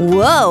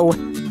 Whoa!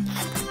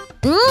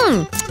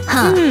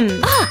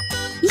 Ah!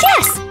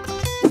 Yes!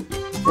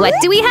 What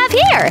do we have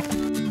here?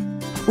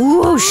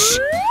 Whoosh!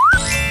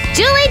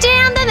 Julie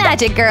Jan the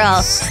Magic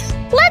Girl!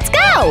 Let's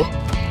go!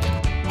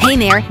 Hey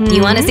there,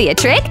 you want to see a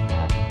trick?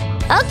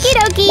 Okie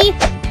dokie!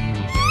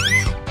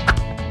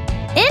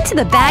 Into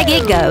the bag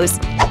it goes.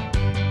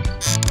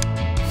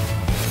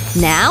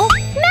 Now,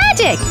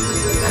 magic!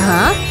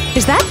 Huh?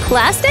 Is that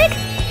plastic?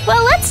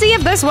 Well, let's see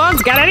if this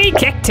one's got any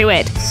kick to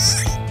it.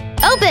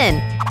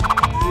 Open!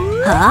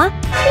 Huh?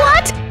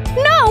 What?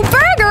 No,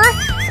 burger!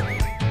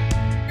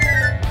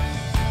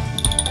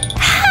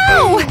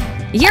 How?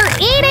 You're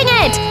eating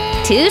it!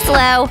 Too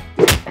slow.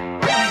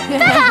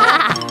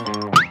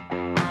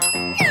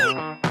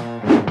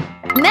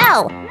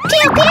 Mel!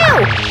 Pew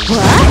pew!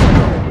 What?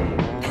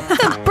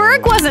 The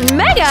burg wasn't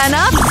mega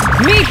enough!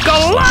 Meet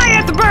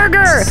Goliath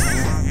Burger!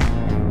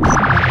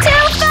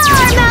 Too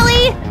far,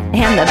 Melly!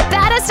 And the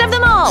baddest of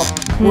them all!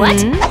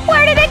 What?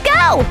 Where did it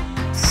go?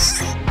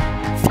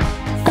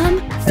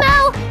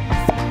 Mel?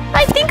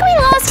 I think we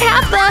lost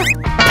half the…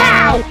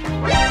 Pow!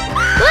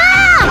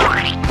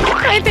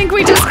 Ah! I think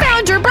we just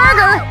found your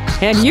burger!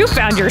 And you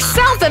found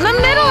yourself in the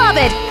middle of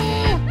it!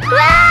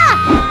 Ah!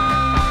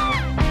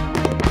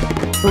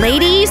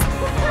 Ladies?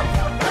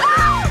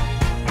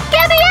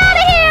 Get me out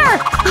of here!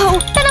 Oh,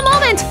 in a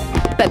moment!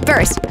 But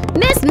first,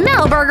 Miss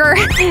Melburger,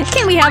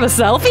 can we have a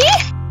selfie?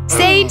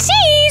 Say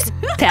cheese!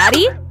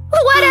 Patty,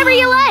 Whatever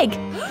you like!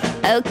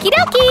 Okie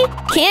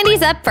dokie!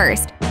 Candy's up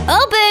first.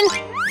 Open!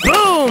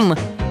 Boom!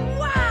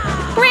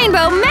 Wow!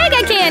 Rainbow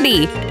Mega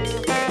Candy!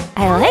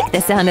 I like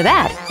the sound of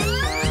that.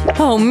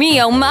 Oh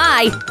me, oh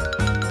my!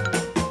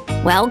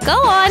 Well,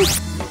 go on!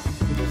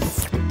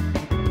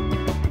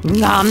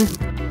 Nom!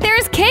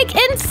 There's cake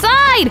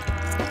inside!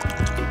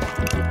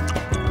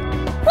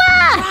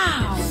 Wah!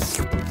 Wow!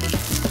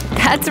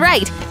 That's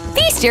right!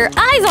 Feast your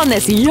eyes on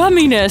this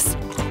yumminess!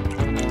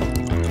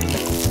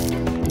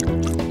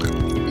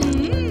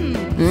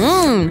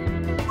 Mmm!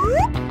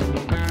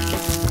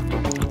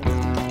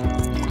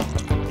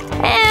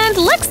 And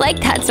looks like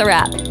cuts are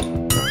up.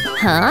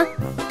 Huh?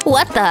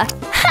 What the?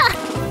 Ha!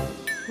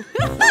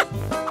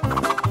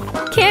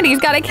 Candy's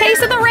got a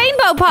case of the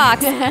rainbow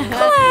pox!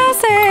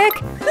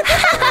 Classic!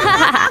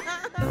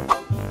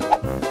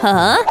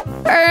 Huh?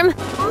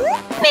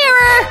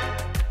 Mirror!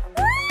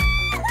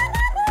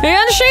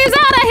 And she's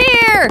out of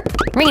here!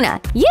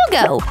 Rena, you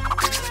go!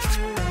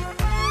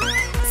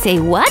 Say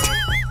what?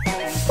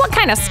 What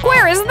kind of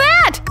square is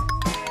that?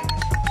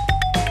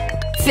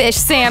 Fish,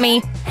 Sammy,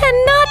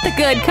 and not the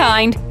good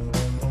kind.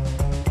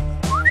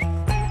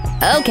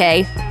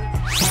 Okay.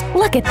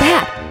 Look at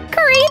that!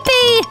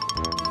 Creepy!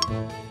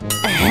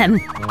 Ahem.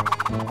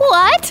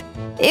 What?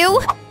 Ew!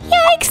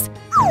 Yikes!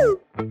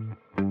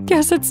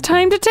 Guess it's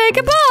time to take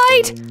a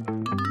bite!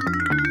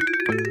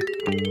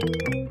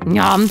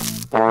 Yum!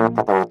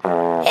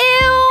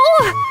 Ew!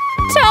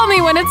 Tell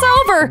me when it's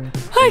over!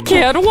 I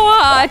can't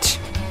watch!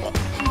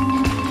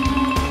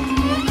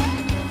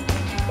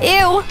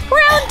 Ew!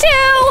 Round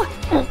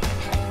 2!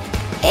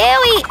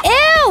 Ewy!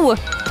 Ew!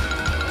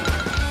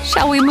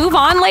 Shall we move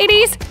on,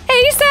 ladies?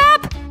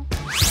 ASAP?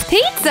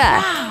 Pizza!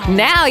 Wow.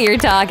 Now you're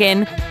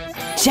talking!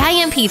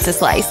 Giant pizza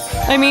slice!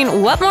 I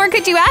mean, what more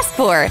could you ask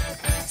for?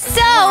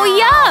 So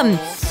yum!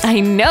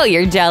 I know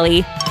you're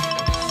jelly!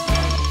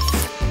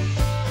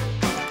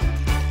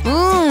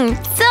 Mmm,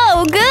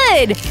 so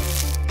good!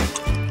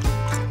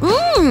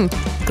 Mmm!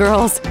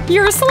 Girls,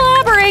 you're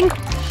slobbering!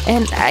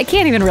 And I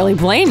can't even really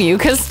blame you,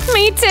 cause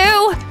me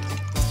too!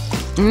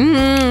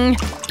 Mmm,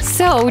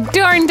 so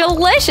darn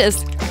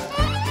delicious!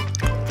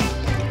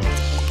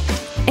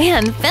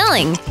 And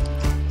filling!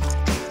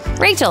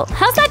 Rachel,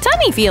 how's that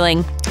tummy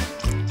feeling?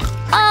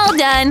 All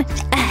done!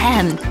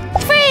 Ahem!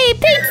 Free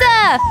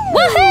pizza!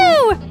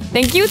 Woohoo!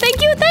 Thank you,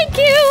 thank you, thank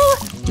you!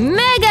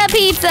 Mega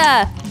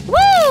pizza!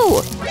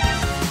 Woo!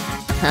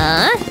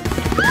 Huh?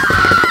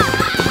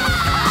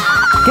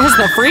 Guess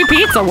the free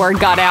pizza word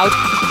got out.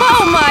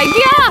 Oh my,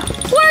 yeah!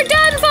 We're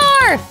done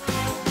for!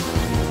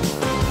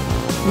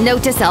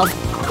 Note to self,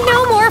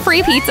 no more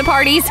free pizza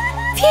parties.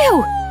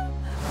 Phew!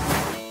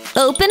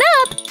 Open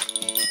up!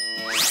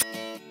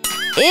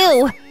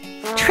 Ew!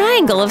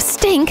 Triangle of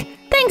stink.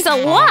 Thanks a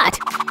lot!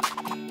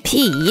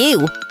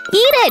 P.U.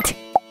 Eat it!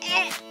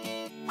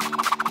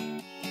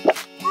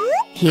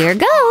 Here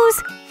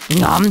goes!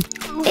 Nom!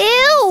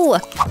 Ew!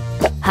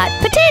 Hot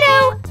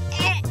potato!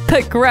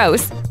 But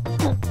gross!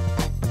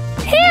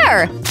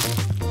 Here!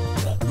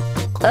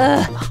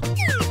 Ugh!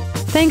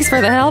 Thanks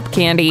for the help,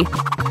 Candy.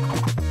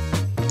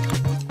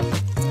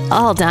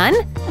 All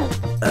done?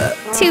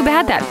 Too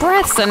bad that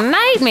breath's a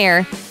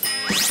nightmare.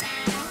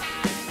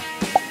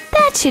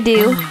 That should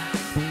do.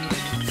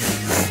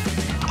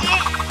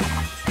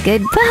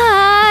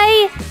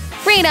 Goodbye!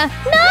 Rena,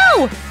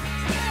 no!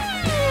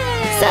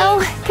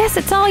 So, guess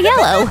it's all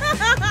yellow.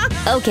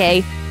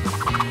 Okay.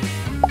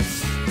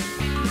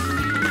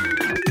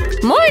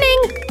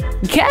 Morning!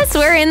 Guess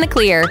we're in the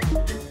clear.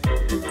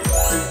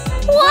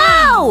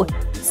 Wow!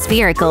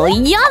 Spherical,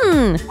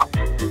 yum!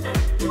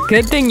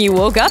 Good thing you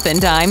woke up in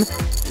time.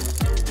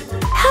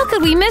 How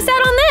could we miss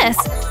out on this?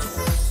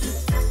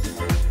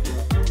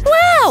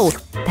 Wow!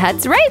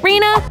 That's right,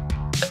 Rena!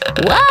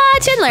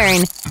 Watch and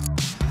learn!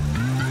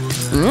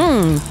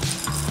 Mmm!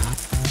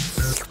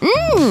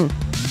 Mmm!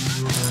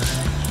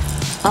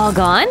 All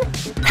gone?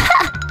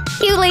 Ha!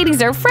 You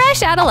ladies are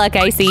fresh out of luck,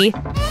 I see.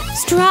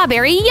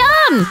 Strawberry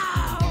yum!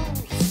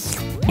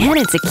 And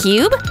it's a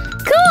cube?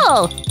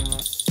 Cool!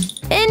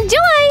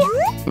 Enjoy!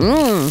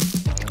 Mmm!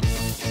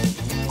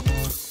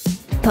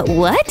 But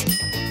what?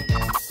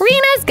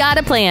 Rena's got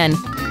a plan.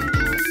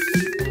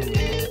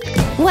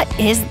 What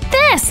is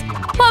this?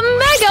 A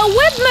mega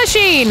whip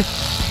machine!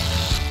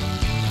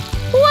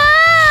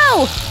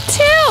 Wow!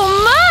 Too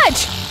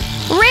much!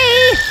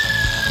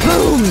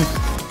 Boom!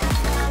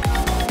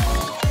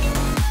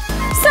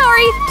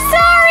 Sorry!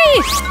 Sorry!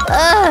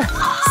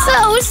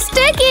 So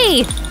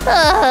sticky!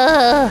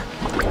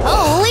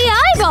 Holy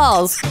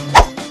eyeballs!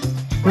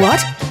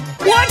 What?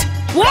 What?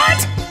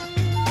 What?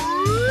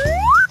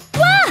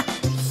 Wah!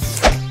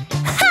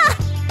 Ha!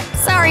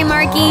 Sorry,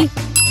 Marky.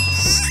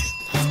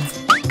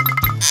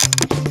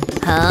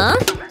 Huh?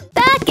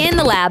 Back in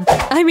the lab.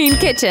 I mean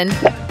kitchen.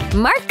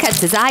 Mark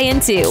cuts his eye in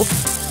two.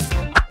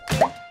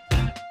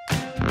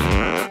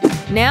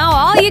 Now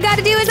all you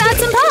gotta do is add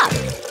some pop.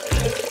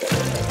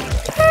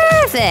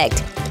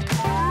 Perfect.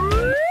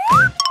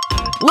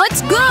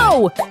 Let's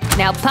go!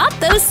 Now pop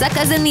those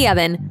suckers in the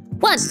oven.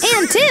 1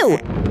 and 2.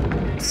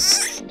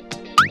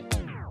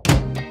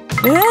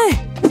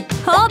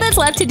 All that's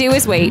left to do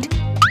is wait.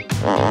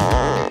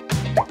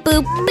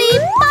 Boop,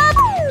 beep, bop!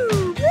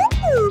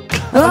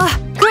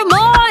 Come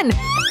on!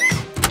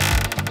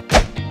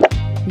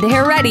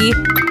 They're ready.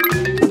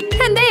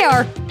 And they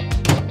are…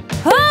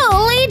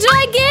 Holy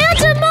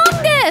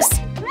gigantumongous!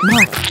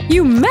 Mark,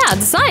 you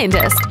mad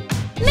scientist!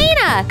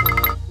 Nina!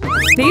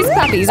 These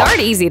puppies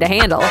aren't easy to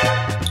handle.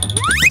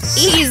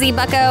 Easy,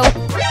 bucko.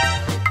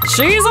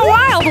 She's a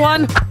wild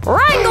one.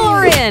 Wrangle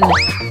her in.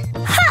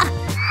 Ha!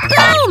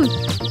 Boom!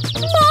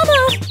 Mama!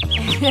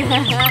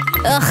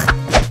 Ugh.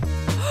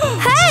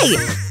 Hey!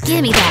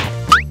 Give me that.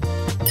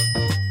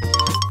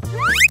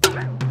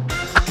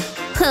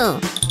 Huh.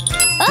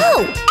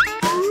 Oh!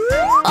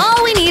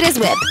 All we need is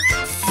whip.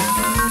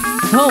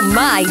 Oh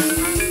my!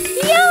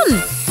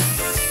 Yum!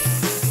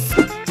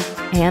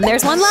 And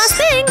there's one last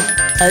thing.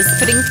 A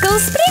sprinkle,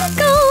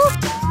 sprinkle!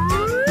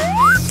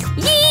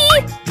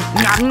 Yee!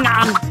 Nom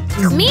nom!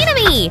 Me to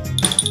me!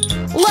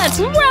 Let's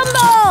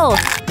rumble!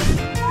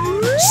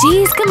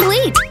 She's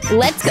complete!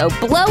 Let's go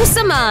blow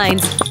some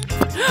minds!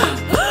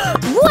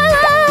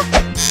 Voila!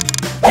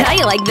 How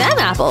you like them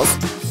apples?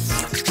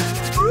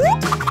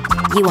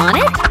 You want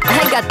it?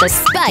 I got the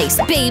spice,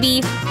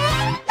 baby!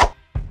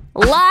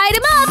 Light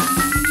 'em up!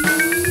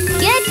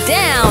 Get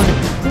down!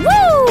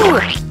 Woo!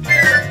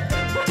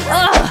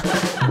 Ugh!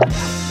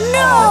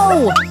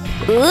 No!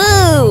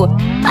 Ooh!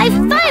 I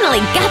finally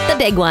got the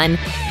big one!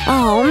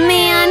 Oh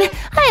man!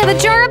 I have a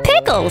jar of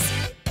pickles!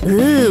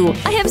 Ooh!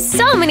 I have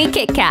so many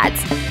Kit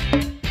Kats!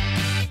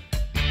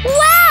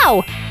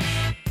 Wow!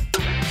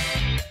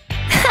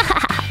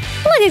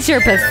 Look at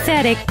your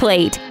pathetic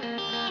plate!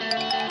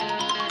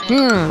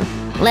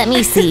 Let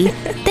me see.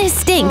 This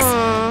stinks!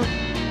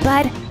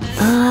 But,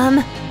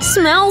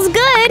 smells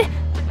good!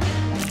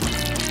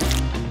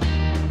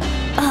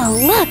 Oh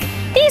look!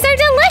 These are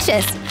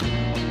delicious!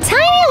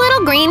 Tiny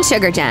little green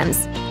sugar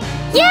gems!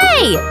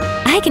 Yay!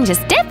 I can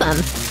just dip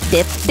them!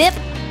 Dip, dip!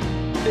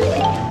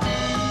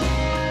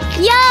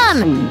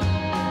 Yum!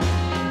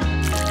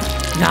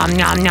 Nom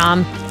nom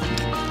nom!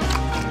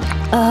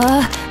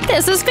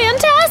 This is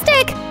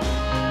fantastic!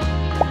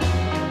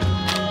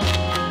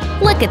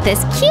 Look at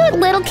this cute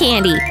little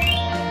candy!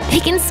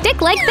 It can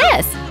stick like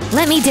this!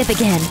 Let me dip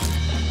again!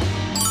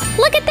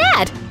 Look at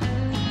that!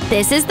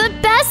 This is the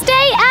best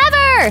day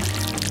ever!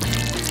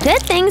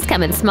 Good things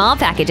come in small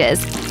packages.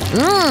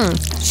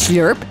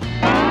 Slurp.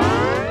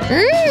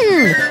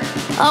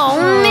 Oh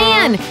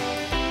man!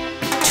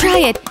 Try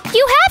it!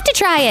 You have to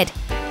try it!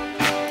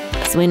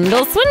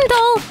 Swindle,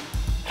 swindle!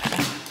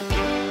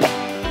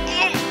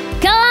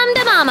 Come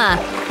to mama!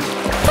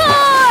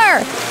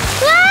 Pour!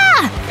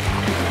 Ah!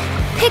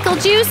 Pickle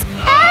juice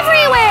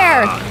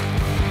everywhere!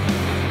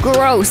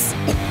 Gross!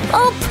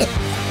 Oh!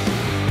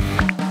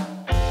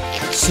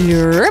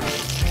 Slurp!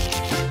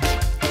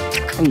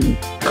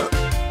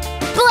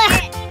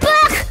 Blech!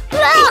 Blech!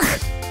 Blech!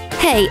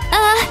 Hey,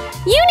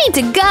 you need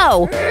to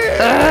go!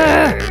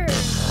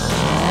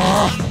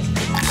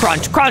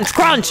 Crunch, crunch,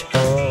 crunch!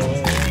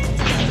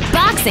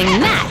 Boxing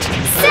match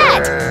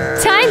set!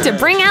 Time to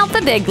bring out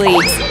the big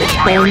leagues!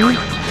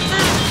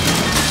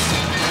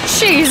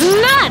 She's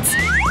nuts!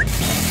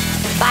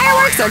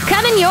 Fireworks are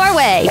coming your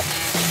way!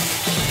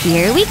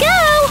 Here we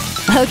go!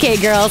 Okay,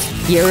 girls,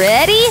 you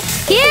ready?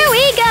 Here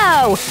we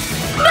go!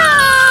 No!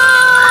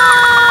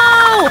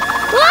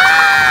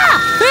 Ah!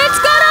 It's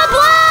gonna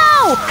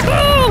blow!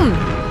 Boom!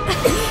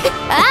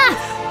 Ah!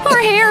 Our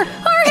hair!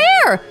 Our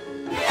hair!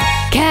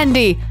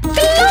 Candy!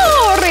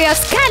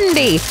 Glorious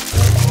candy!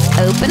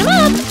 Open them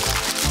up!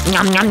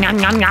 Nom nom nom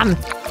nom nom!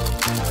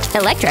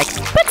 Electric,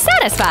 but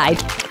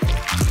satisfied!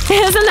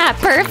 Isn't that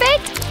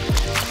perfect?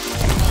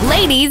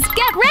 Ladies,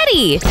 get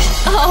ready!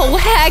 Oh,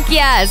 heck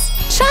yes!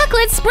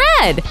 Chocolate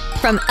spread!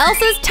 From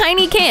Elsa's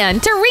tiny can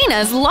to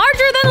Rena's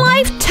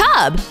larger-than-life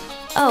tub!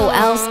 Oh,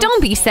 Else,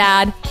 don't be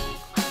sad.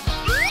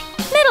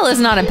 Middle is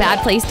not a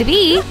bad place to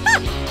be.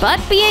 But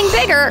being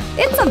bigger,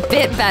 it's a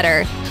bit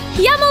better.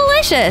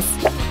 Yummalicious!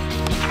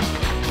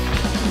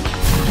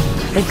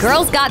 The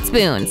girls got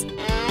spoons.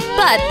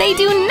 But they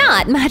do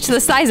not match the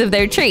size of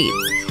their treats.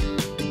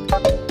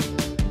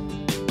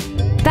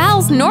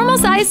 Val's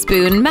normal-sized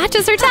spoon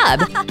matches her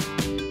tub.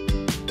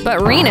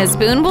 But Rena's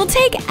spoon will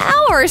take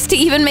hours to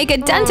even make a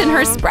dent in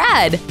her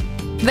spread.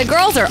 The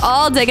girls are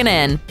all digging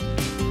in.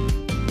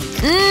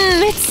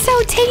 It's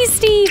so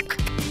tasty!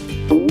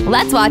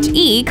 Let's watch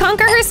E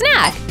conquer her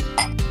snack.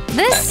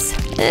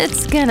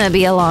 It's gonna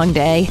be a long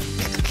day.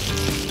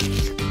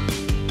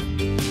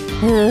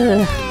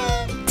 Ugh.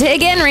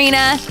 Dig in,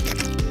 Rena.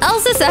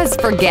 Elsa says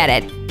forget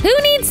it.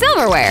 Who needs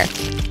silverware?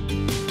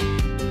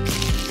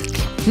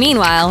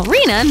 Meanwhile,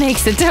 Rena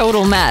makes a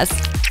total mess.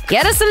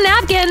 Get us some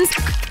napkins.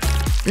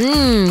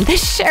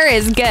 This sure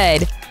is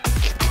good.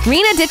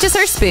 Rena ditches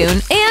her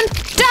spoon and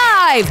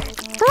dive!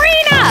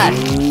 Rena!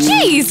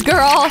 Jeez,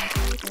 girl!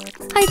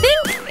 I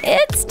think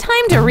it's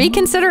time to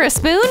reconsider a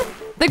spoon.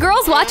 The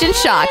girls watch in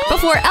shock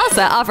before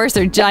Elsa offers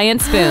her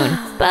giant spoon.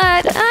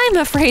 But I'm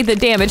afraid the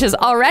damage has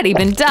already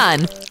been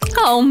done.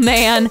 Oh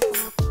man,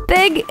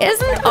 big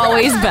isn't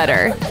always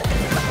better.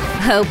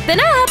 Open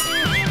up!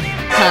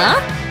 Huh?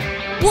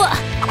 What?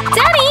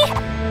 Daddy!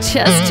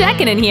 Just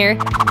checking in here.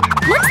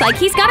 Looks like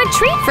he's got a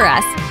treat for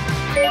us.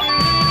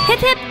 Hip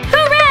hip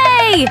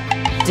hooray!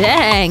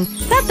 Dang,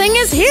 that thing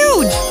is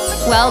huge!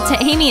 Well, to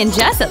Amy and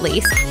Jess at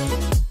least.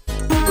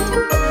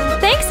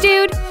 Thanks,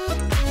 dude!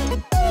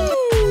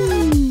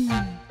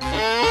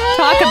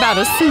 Talk about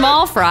a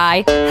small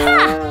fry.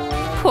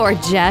 Ha! Poor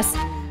Jess.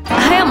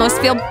 I almost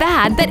feel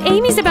bad that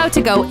Amy's about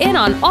to go in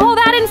on all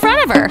that in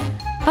front of her.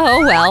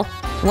 Oh well,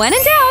 when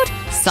in doubt,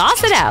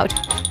 sauce it out.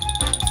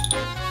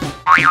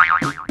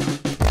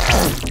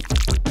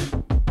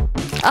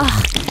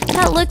 Ugh,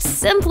 that looks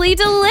simply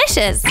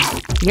delicious.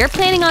 You're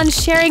planning on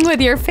sharing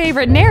with your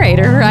favorite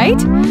narrator, right?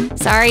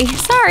 Sorry,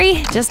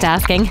 just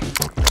asking.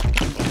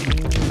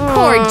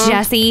 Poor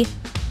Jessie.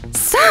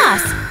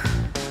 Sauce!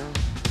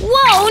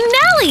 Whoa,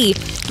 Nellie!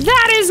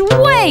 That is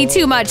way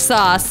too much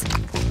sauce.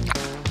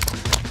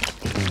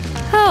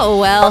 Oh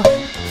well,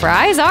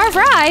 fries are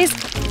fries.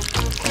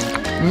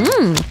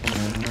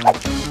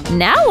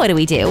 Now what do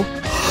we do?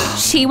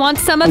 She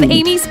wants some of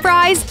Amy's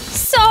fries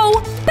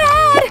so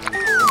bad!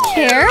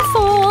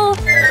 Careful!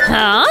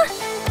 Huh?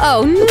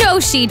 Oh, no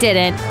she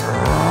didn't!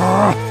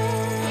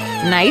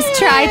 Nice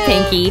try,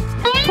 Pinky.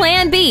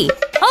 Plan B.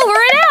 Over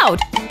and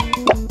out!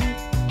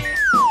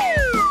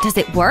 Does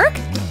it work?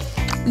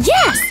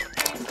 Yes!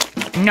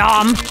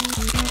 Nom!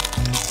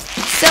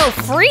 So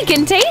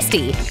freaking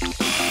tasty!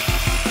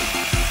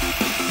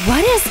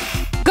 What is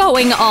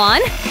going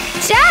on?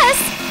 Jess!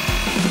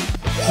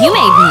 You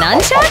made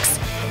nunchucks?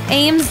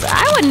 Ames,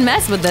 I wouldn't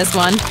mess with this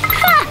one.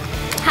 Ha!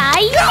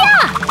 Hi-ya!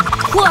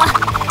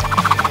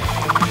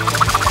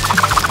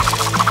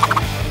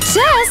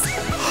 Jess!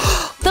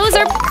 Those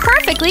are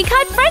perfectly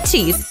cut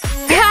Frenchies!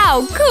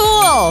 How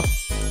cool!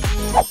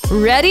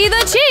 Ready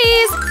the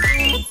cheese!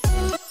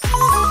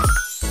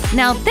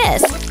 Now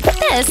this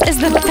is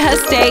the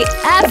best day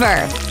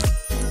ever!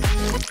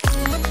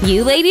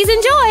 You ladies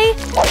enjoy!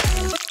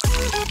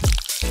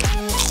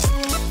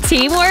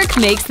 Teamwork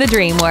makes the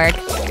dream work.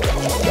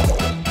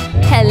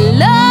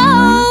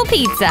 Hello,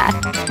 pizza!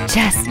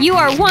 Jess, you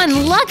are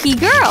one lucky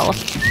girl!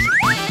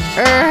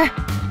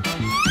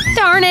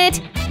 Darn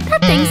it!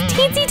 That thing's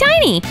teensy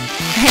tiny!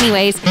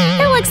 Anyways,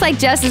 it looks like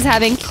Jess is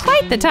having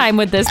quite the time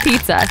with this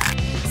pizza.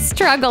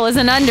 Struggle is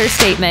an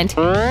understatement.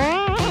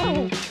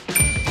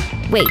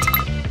 Wait.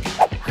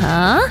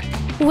 Huh?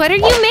 What are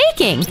you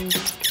making?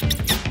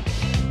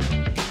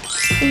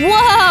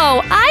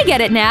 Whoa! I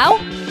get it now!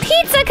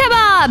 Pizza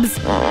kebabs!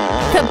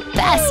 The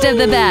best of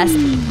the best!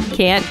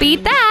 Can't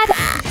beat that!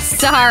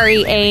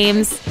 Sorry,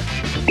 Ames.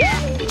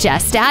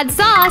 Just add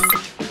sauce.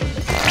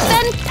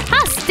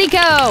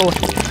 Fantastico!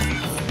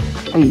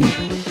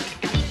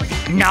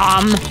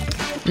 Nom!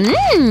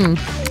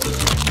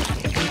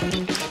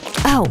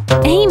 Oh,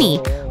 Amy,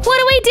 what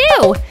do we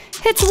do?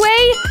 It's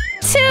way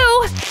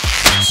too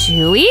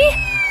chewy?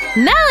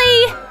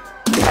 Nellie!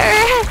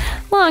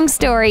 Long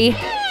story.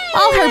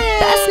 All her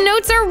best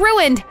notes are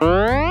ruined.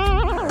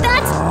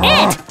 That's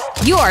it!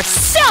 You're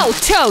so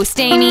toast,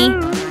 Amy!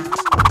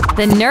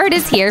 The nerd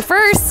is here for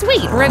her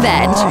sweet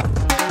revenge.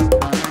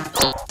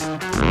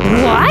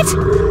 What?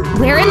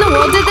 Where in the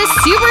world did this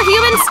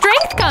superhuman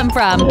strength come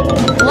from?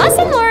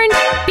 Lesson learned.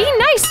 Be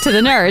nice to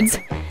the nerds.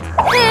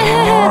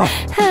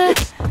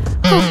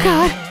 Oh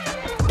god.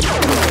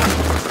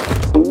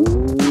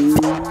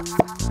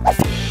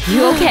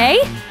 You okay?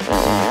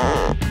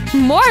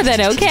 More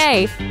than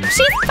okay.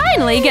 She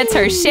finally gets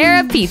her share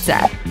of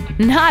pizza.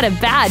 Not a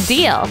bad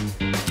deal.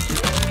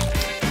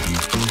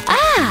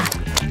 Ah!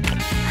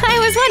 I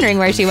was wondering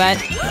where she went.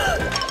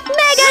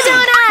 Mega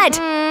donut!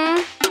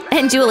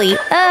 And Julie, you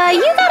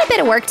got a bit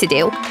of work to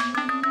do.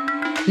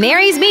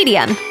 Mary's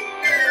medium.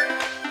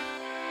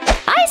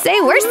 I say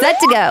we're set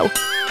to go.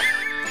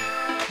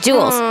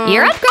 Jules,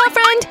 you're up,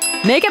 girlfriend.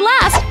 Make it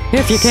last,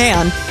 if you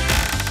can.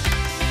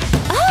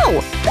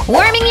 Oh,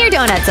 warming your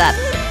donuts up.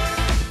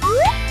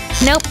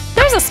 Nope,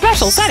 there's a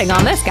special setting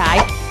on this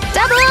guy.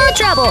 Double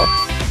trouble.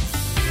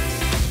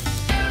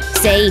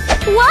 Say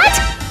what?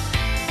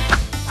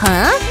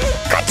 Huh?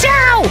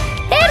 Ka-chow!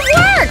 It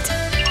worked!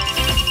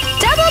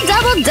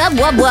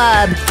 Double-wub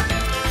wub.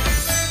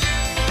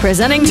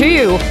 Presenting to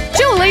you,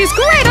 Julie's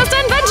greatest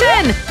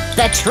invention!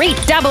 The treat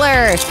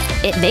doubler!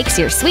 It makes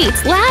your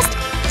sweets last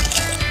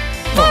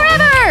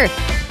forever!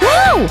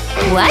 Whoa!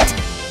 What?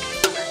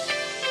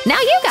 Now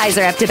you guys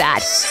are up to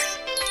bat.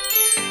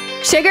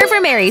 Sugar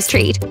for Mary's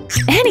treat.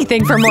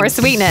 Anything for more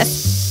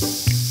sweetness.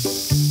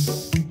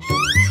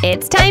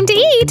 It's time to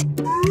eat!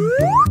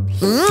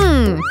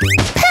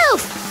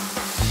 Poof!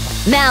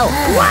 Now,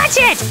 watch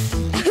it!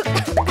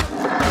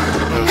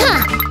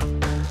 Huh.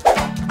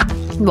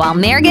 While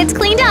Mare gets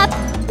cleaned up,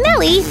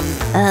 Nellie…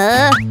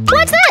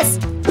 what's this?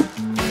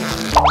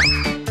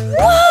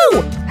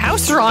 Whoa! How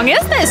strong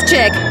is this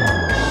chick?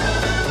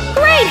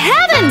 Great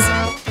heavens!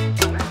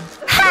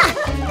 Ha!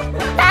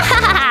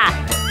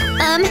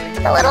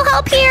 A little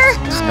help here?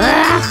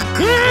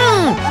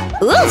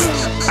 Oof!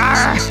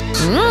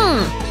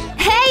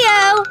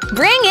 Heyo!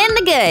 Bring in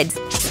the goods!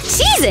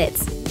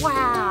 Cheez-Its!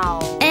 Wow.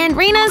 And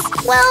Rena's,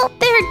 well,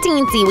 they're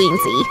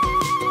teensy-weensy.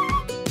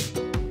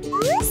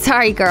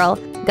 Sorry, girl.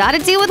 Gotta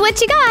do with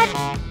what you got.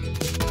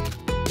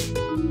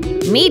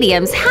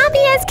 Medium's happy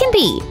as can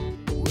be.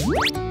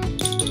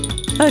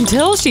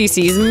 Until she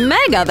sees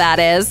Mega, that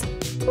is.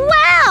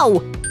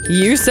 Wow!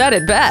 You said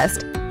it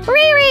best.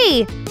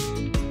 Riri!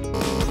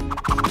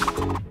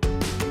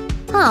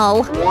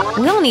 Oh,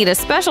 we'll need a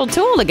special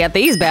tool to get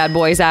these bad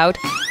boys out.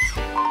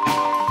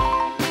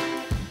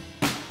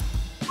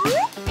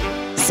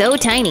 So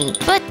tiny,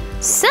 but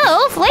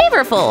so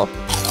flavorful.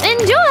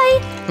 Enjoy!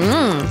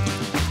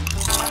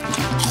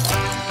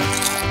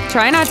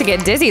 Try not to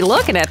get dizzy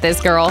looking at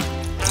this girl.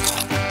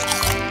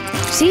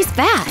 She's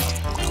fat.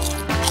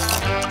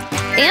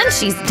 And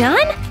she's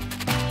done?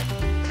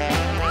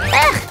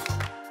 Ugh.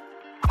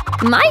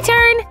 My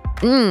turn!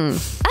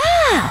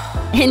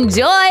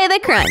 Enjoy the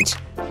crunch!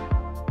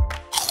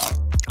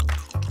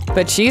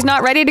 But she's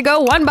not ready to go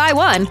one by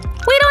one.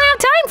 We don't have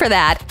time for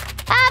that!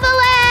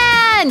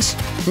 Avalanche!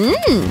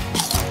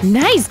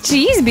 Nice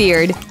cheese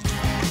beard!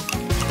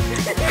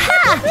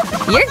 Ha!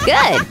 You're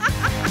good!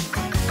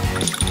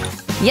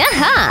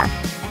 Yaha!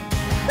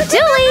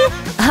 Julie!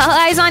 All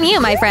eyes on you,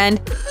 my friend!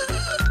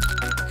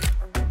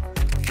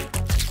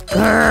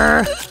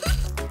 Grr.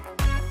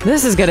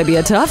 This is gonna be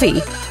a toughie.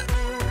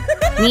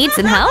 Need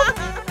some help?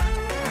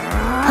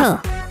 Huh.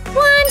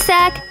 1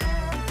 sec.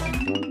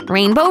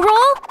 Rainbow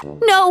roll?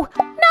 No,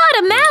 not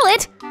a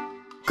mallet!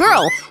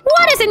 Girl,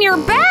 what is in your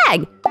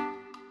bag?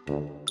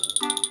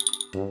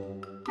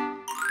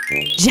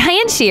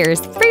 Giant shears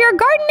for your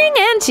gardening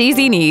and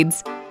cheesy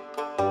needs.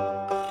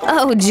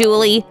 Oh,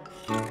 Julie.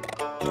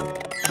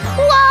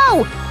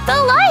 Whoa! The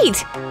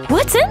light!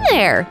 What's in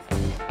there?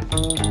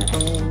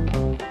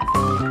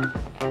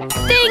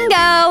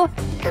 Bingo!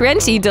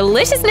 Crunchy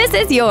deliciousness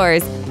is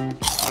yours.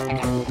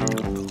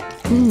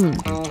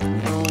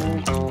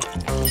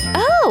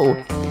 Oh,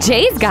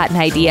 Jay's got an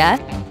idea.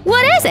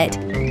 What is it?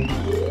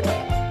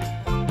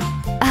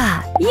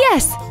 Ah,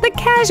 yes, the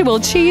casual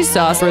cheese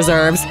sauce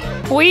reserves.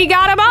 We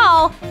got them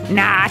all.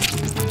 Not.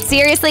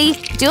 Seriously,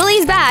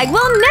 Julie's bag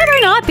will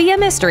never not be a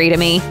mystery to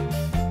me.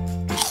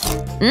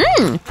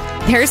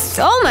 There's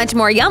so much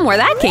more yum where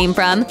that came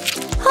from.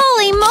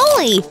 Holy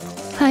moly!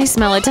 I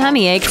smell a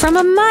tummy ache from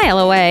a mile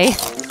away.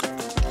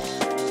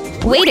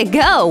 Way to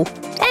go!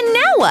 And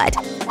now what?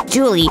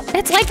 Julie,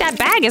 it's like that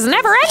bag is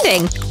never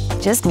ending.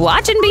 Just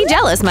watch and be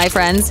jealous, my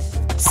friends.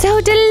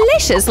 So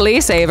deliciously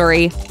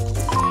savory.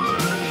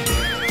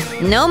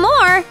 No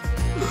more.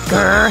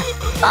 Grr.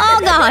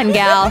 All gone,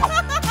 gal.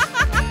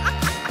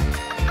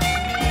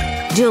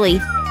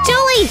 Julie,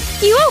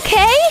 you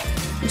okay?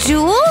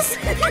 Jules?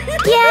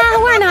 Yeah,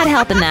 we're not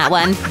helping that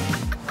one.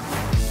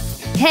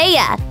 Hey,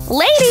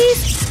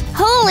 ladies!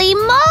 Holy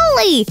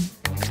moly!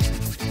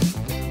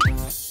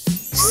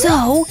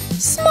 So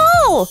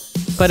small!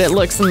 But it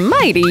looks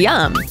mighty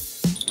yum.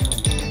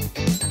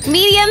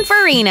 Medium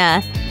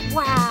farina.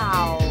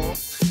 Wow.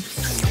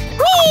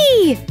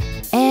 Whee!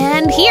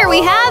 And here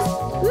we have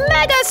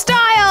Mega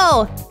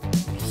Style!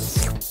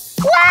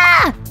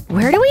 Wah!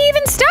 Where do we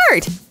even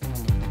start?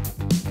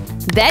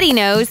 Betty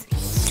knows.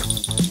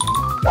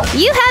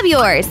 You have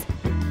yours.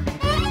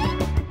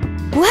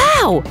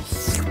 Wow!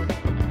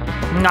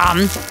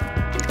 Nom.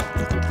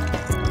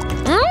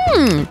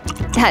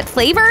 That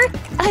flavor?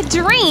 A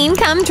dream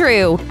come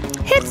true.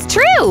 It's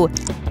true.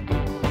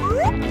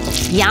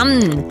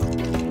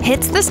 Yum.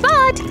 Hits the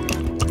spot.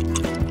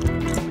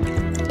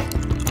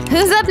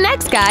 Who's up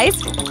next,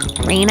 guys?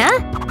 Rena?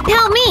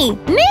 No, me!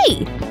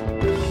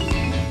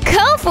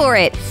 Go for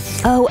it!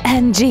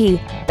 OMG,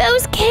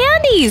 those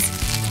candies!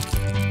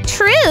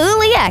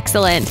 Truly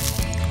excellent.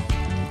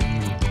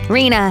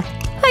 Rena,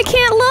 I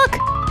can't look.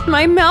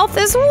 My mouth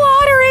is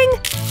watering.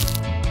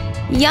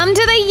 Yum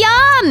to the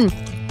yum!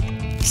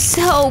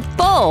 So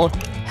full,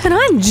 and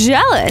I'm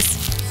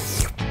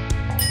jealous.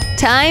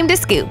 Time to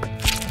scoop.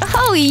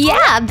 Oh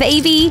yeah,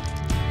 baby!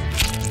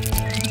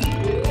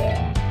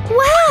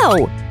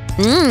 Wow!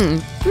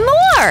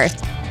 More!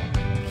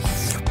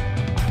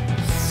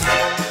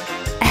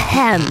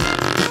 Ahem.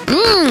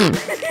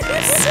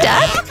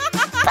 Stuck?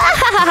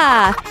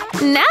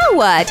 Now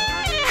what?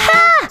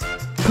 Ha!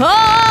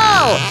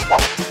 Pull!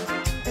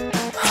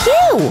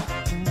 Phew!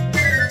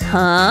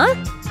 Huh?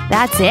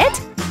 That's it?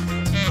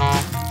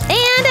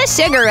 And a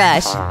sugar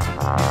rush!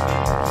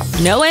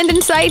 No end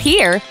in sight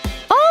here.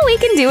 All we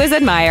can do is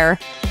admire.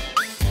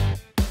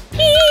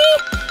 Eee!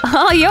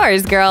 All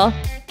yours, girl.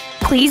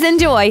 Please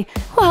enjoy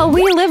while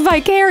we live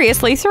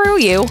vicariously through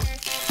you.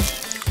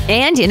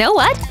 And you know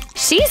what?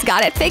 She's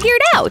got it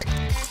figured out.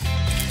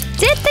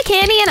 Dip the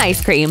candy in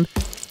ice cream.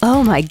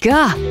 Oh my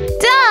god.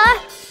 Duh!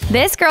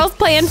 This girl's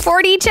playing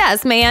 4D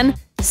chess, man.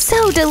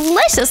 So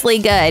deliciously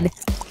good.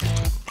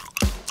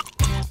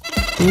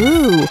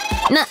 Ooh.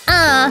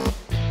 Nuh-uh.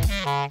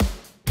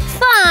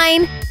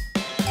 Fine.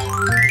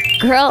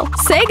 Girl,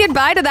 say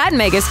goodbye to that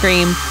mega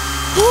scream.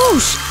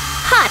 Whoosh!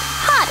 Hot,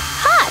 hot,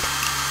 hot!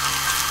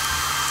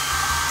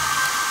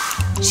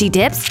 She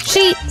dips,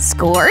 she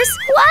scores?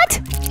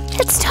 What?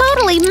 It's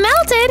totally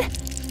melted!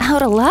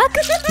 Out of luck?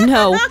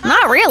 No,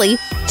 not really.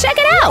 Check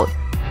it out!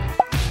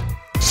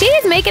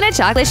 She's making a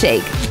chocolate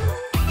shake.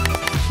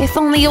 If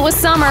only it was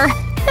summer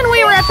and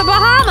we were at the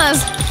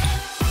Bahamas!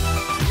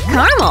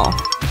 Caramel!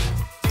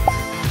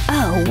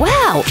 Oh,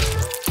 wow!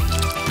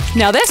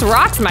 Now this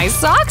rocks my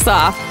socks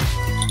off!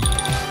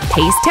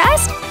 Taste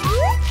test?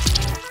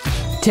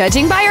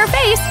 Judging by her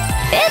face,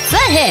 it's a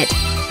hit!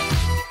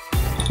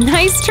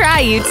 Nice try,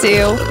 you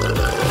two!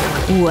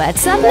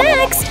 What's up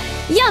next?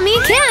 Yummy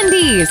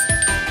candies!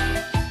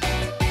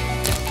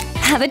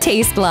 Have a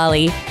taste,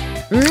 Lolly.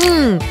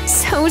 Mmm,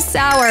 so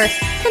sour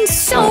and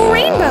so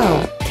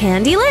rainbow!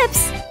 Candy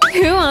lips!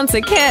 Who wants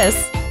a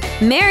kiss?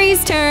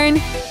 Mary's turn!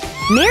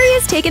 Mary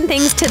has taken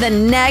things to the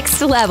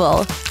next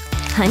level!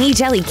 Honey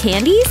jelly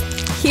candies?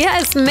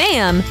 Yes,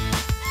 ma'am!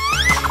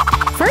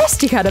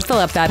 First, you gotta fill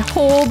up that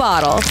whole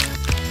bottle.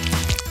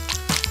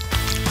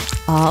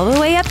 All the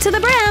way up to the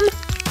brim.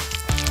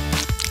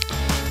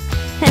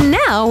 And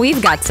now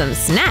we've got some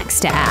snacks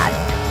to add.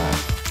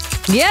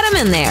 Get them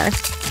in there.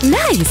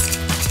 Nice!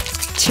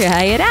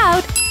 Try it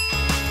out.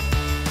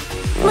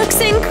 Looks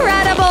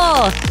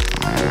incredible!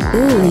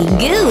 Ooey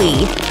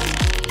gooey.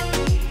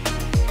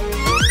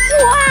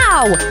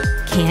 Wow!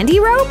 Candy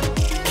rope?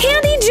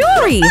 Candy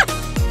jewelry!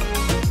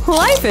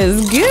 Life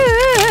is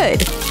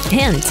good!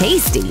 And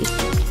tasty.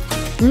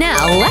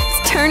 Now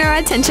let's turn our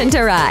attention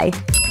to Rye.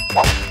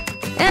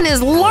 And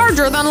his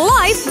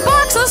larger-than-life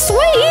box of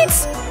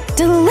sweets!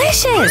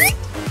 Delicious!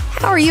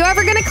 How are you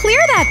ever gonna clear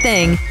that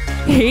thing?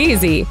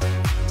 Easy.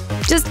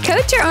 Just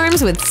coat your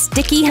arms with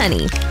sticky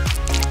honey.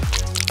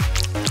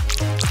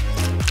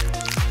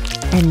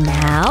 And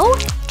now,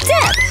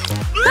 dip!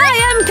 I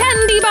am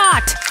Candy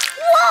Bot!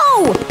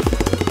 Whoa!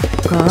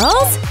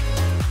 Girls?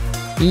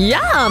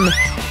 Yum!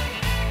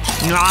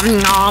 Nom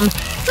nom!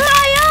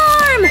 My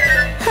arm!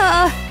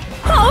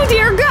 Oh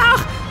dear God!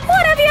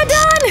 What have you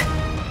done?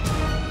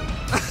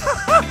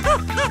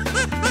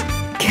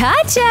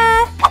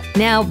 Gotcha!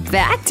 Now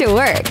back to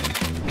work.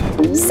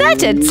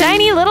 Such a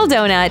tiny little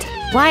donut.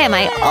 Why am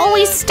I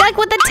always stuck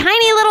with the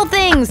tiny little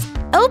things?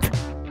 Oop!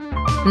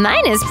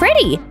 Mine is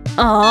pretty.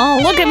 Oh,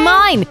 look at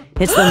mine!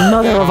 It's the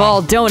mother of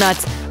all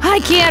donuts. I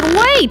can't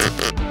wait!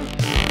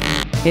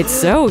 It's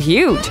so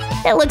huge.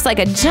 It looks like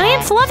a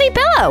giant fluffy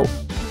pillow.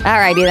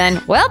 Alrighty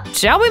then. Well,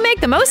 shall we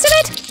make the most of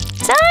it?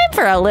 Time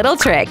for a little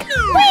trick.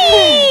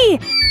 Whee!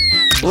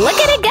 Look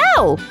at it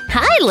go!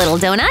 Hi, little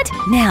donut.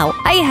 Now,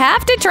 I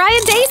have to try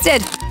and taste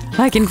it.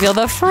 I can feel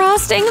the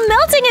frosting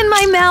melting in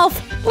my mouth.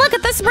 Look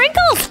at the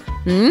sprinkles.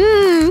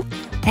 Mmm.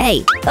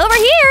 Hey, over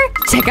here!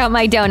 Check out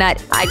my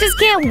donut. I just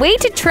can't wait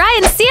to try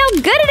and see how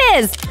good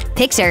it is.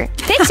 Picture,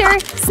 picture,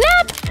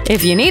 snap!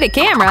 If you need a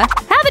camera,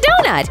 have a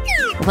donut.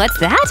 What's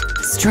that?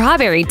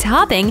 Strawberry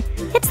topping?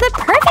 It's the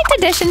perfect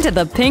addition to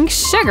the pink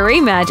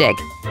sugary magic.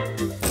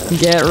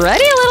 Get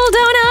ready, little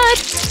donut!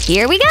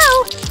 Here we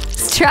go!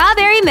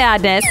 Strawberry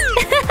madness!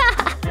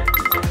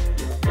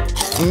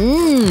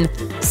 Mmm,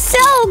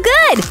 so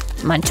good!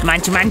 Munch,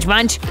 munch, munch,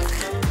 munch!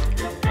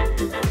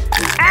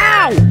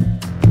 Ow!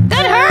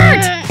 That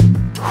hurt!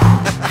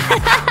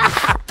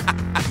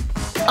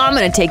 I'm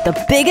gonna take the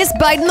biggest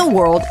bite in the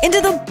world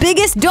into the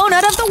biggest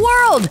donut of the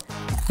world!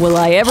 Will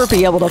I ever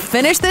be able to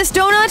finish this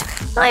donut?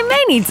 I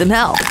may need some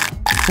help.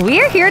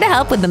 We're here to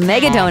help with the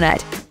mega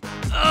donut.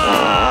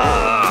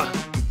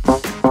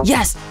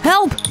 Yes,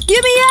 help!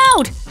 Get me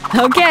out!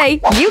 Okay,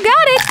 you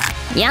got it!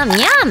 Yum,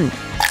 yum!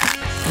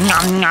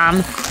 Nom,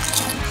 nom!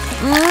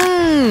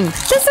 Mmm,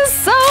 this is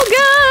so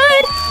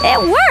good! It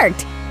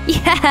worked!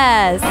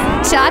 Yes!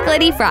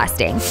 Chocolatey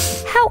frosting.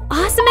 How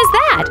awesome is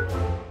that?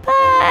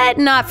 But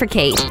not for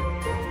Kate.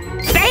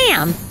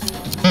 Bam!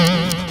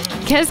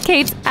 Guess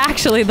Kate's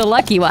actually the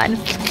lucky one.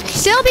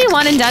 She'll be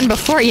one and done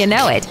before you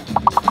know it.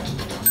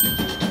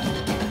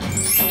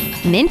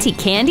 Minty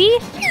candy?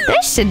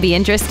 This should be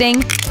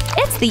interesting.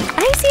 It's the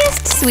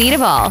iciest sweet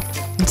of all.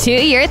 Do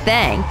your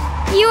thing.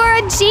 You are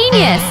a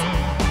genius!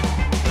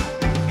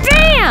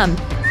 Bam!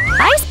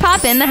 Ice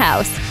pop in the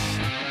house.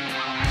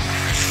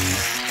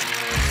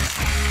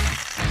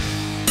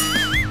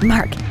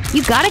 Mark,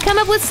 you gotta come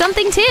up with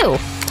something too.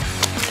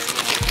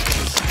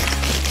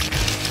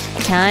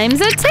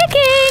 Time's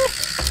a-ticking!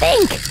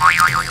 Think!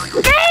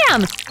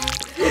 Bam!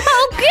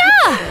 Oh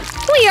yeah!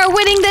 We are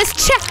winning this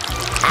challenge!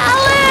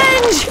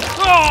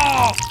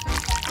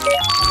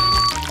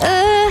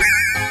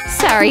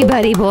 Sorry,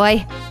 buddy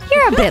boy.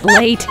 You're a bit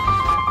late.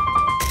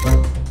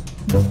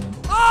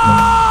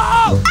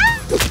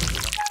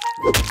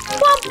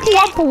 Womp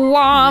womp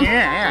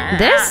womp!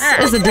 This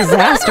is a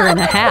disaster and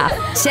a half.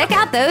 Check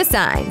out those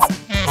signs.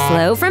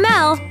 Slow for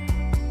Mel.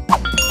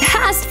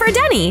 Fast for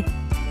Denny.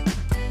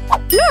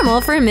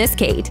 Normal for Miss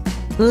Kate.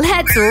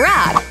 Let's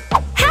rock!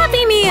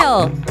 Happy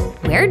Meal!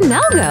 Where'd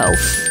Mel go?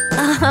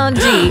 Oh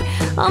gee,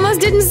 almost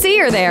didn't see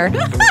her there.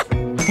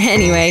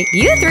 Anyway,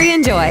 you three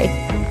enjoy.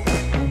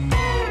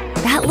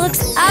 That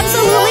looks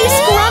absolutely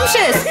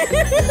scrumptious!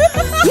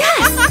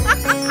 Yes!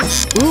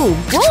 Ooh,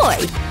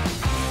 boy!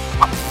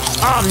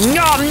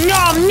 Nom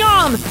nom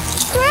nom!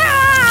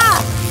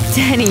 Ah!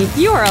 Denny,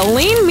 you are a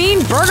lean,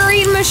 mean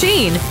burger-eating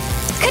machine!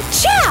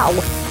 Ka-chow!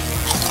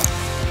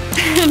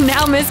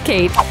 Now, Miss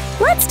Kate,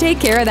 let's take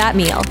care of that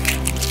meal.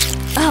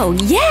 Oh,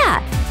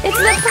 yeah! It's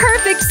the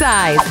perfect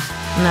size!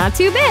 Not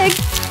too big,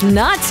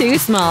 not too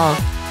small.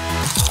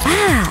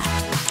 Ah!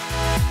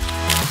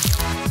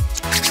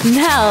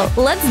 Now,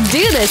 let's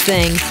do this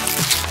thing!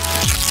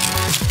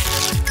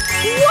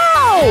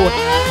 Whoa!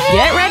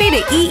 Get ready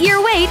to eat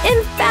your weight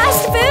in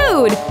fast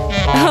food!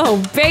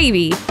 Oh,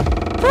 baby!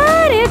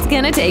 But it's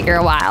gonna take her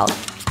a while.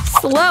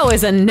 Slow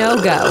is a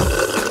no-go.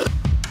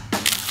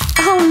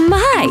 Oh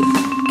my!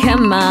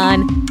 Come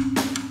on!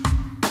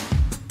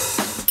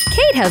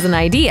 Kate has an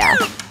idea.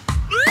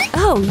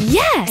 Oh,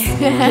 yes!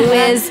 Who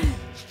is…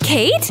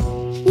 Kate?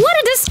 What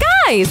a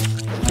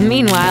disguise!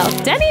 Meanwhile,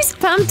 Denny's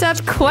pumped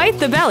up quite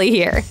the belly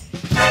here.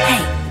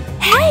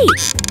 Hey!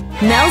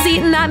 Mel's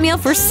eaten that meal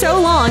for so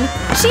long,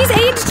 she's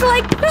aged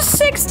like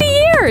 60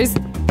 years!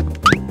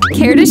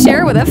 Care to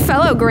share with a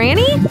fellow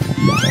granny?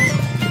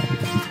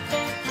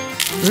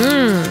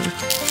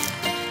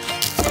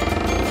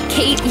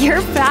 Kate,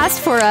 you're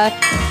fast for a…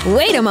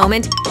 Wait a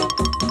moment!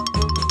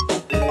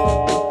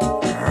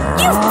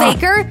 You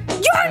faker!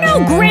 You're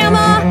no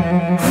grandma!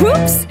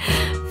 Whoops!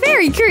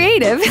 Very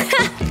creative!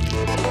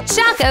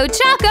 Choco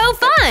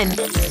fun!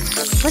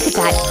 Look at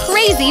that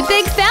crazy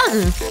big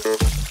fountain!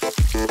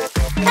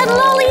 And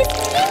Lolly's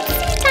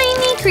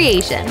tiny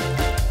creation.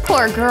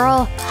 Poor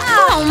girl.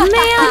 Oh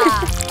man!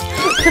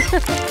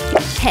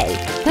 Hey,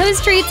 those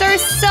treats are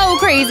so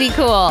crazy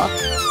cool!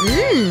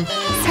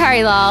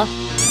 Sorry, Lol.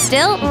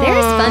 Still,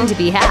 there's fun to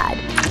be had.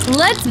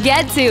 Let's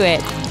get to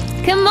it!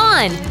 Come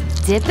on!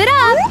 Dip it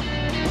up!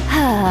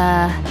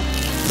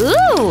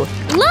 Ooh!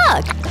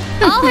 Look!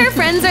 All her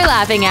friends are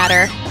laughing at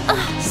her.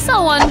 Ugh,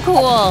 so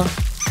uncool!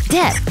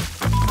 Dip!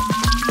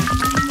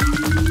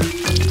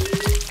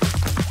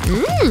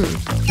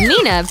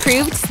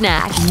 Nina-approved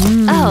snack.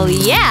 Oh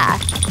yeah!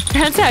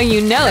 That's how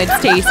you know it's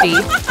tasty.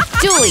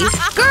 Julie,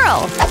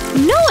 girl!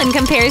 No one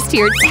compares to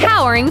your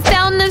towering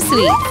fountain of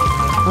sweets.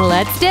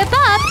 Let's dip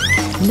up.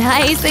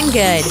 Nice and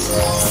good.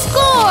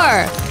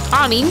 Score!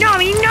 Ommy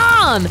nommy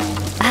nom!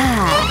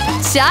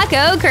 Ah,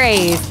 Choco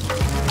craze.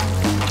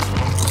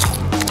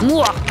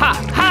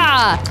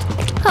 Mwah-ha-ha!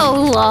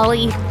 Oh,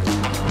 Lolly.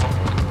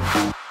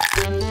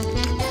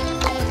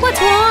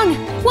 What's wrong?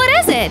 What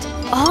is it?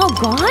 All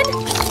gone?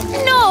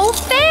 No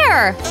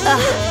fair!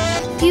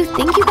 Ugh. Do you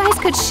think you guys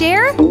could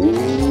share?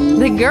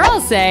 The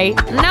girls say,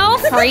 no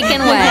freaking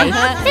way.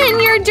 In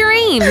your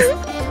dreams.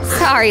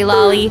 Sorry,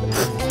 Lolly.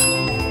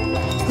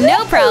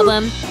 No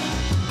problem.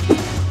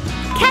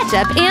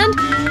 Ketchup and…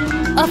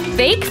 a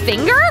fake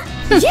finger?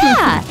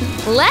 Yeah!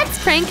 Let's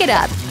prank it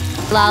up.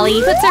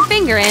 Lolly puts her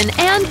finger in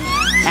and…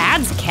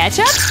 adds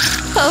ketchup?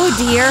 Oh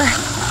dear.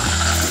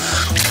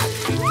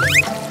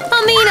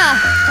 Amina!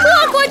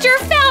 Look what your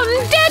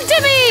fountain did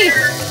to me!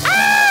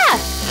 Ah!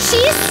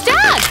 She's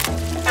stuck!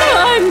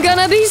 I'm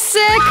gonna be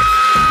sick!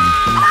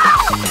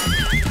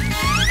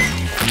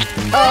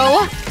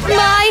 Oh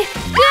my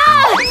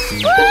god!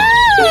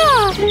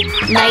 Ah!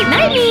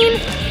 Night-night, Mean!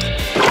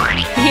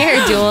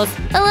 Here, Jules,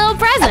 a little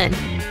present.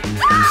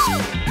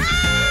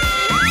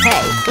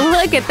 Hey,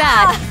 look at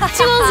that!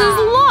 Jules is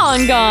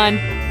long gone!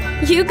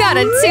 You got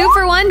a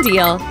 2-for-1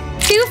 deal.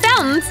 2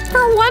 fountains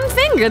for 1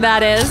 finger,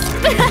 that is.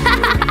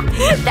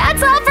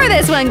 That's all for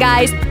this one,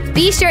 guys.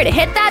 Be sure to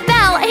hit that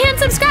bell and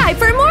subscribe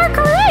for more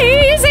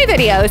crazy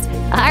videos.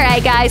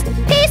 Alright, guys.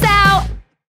 Peace out!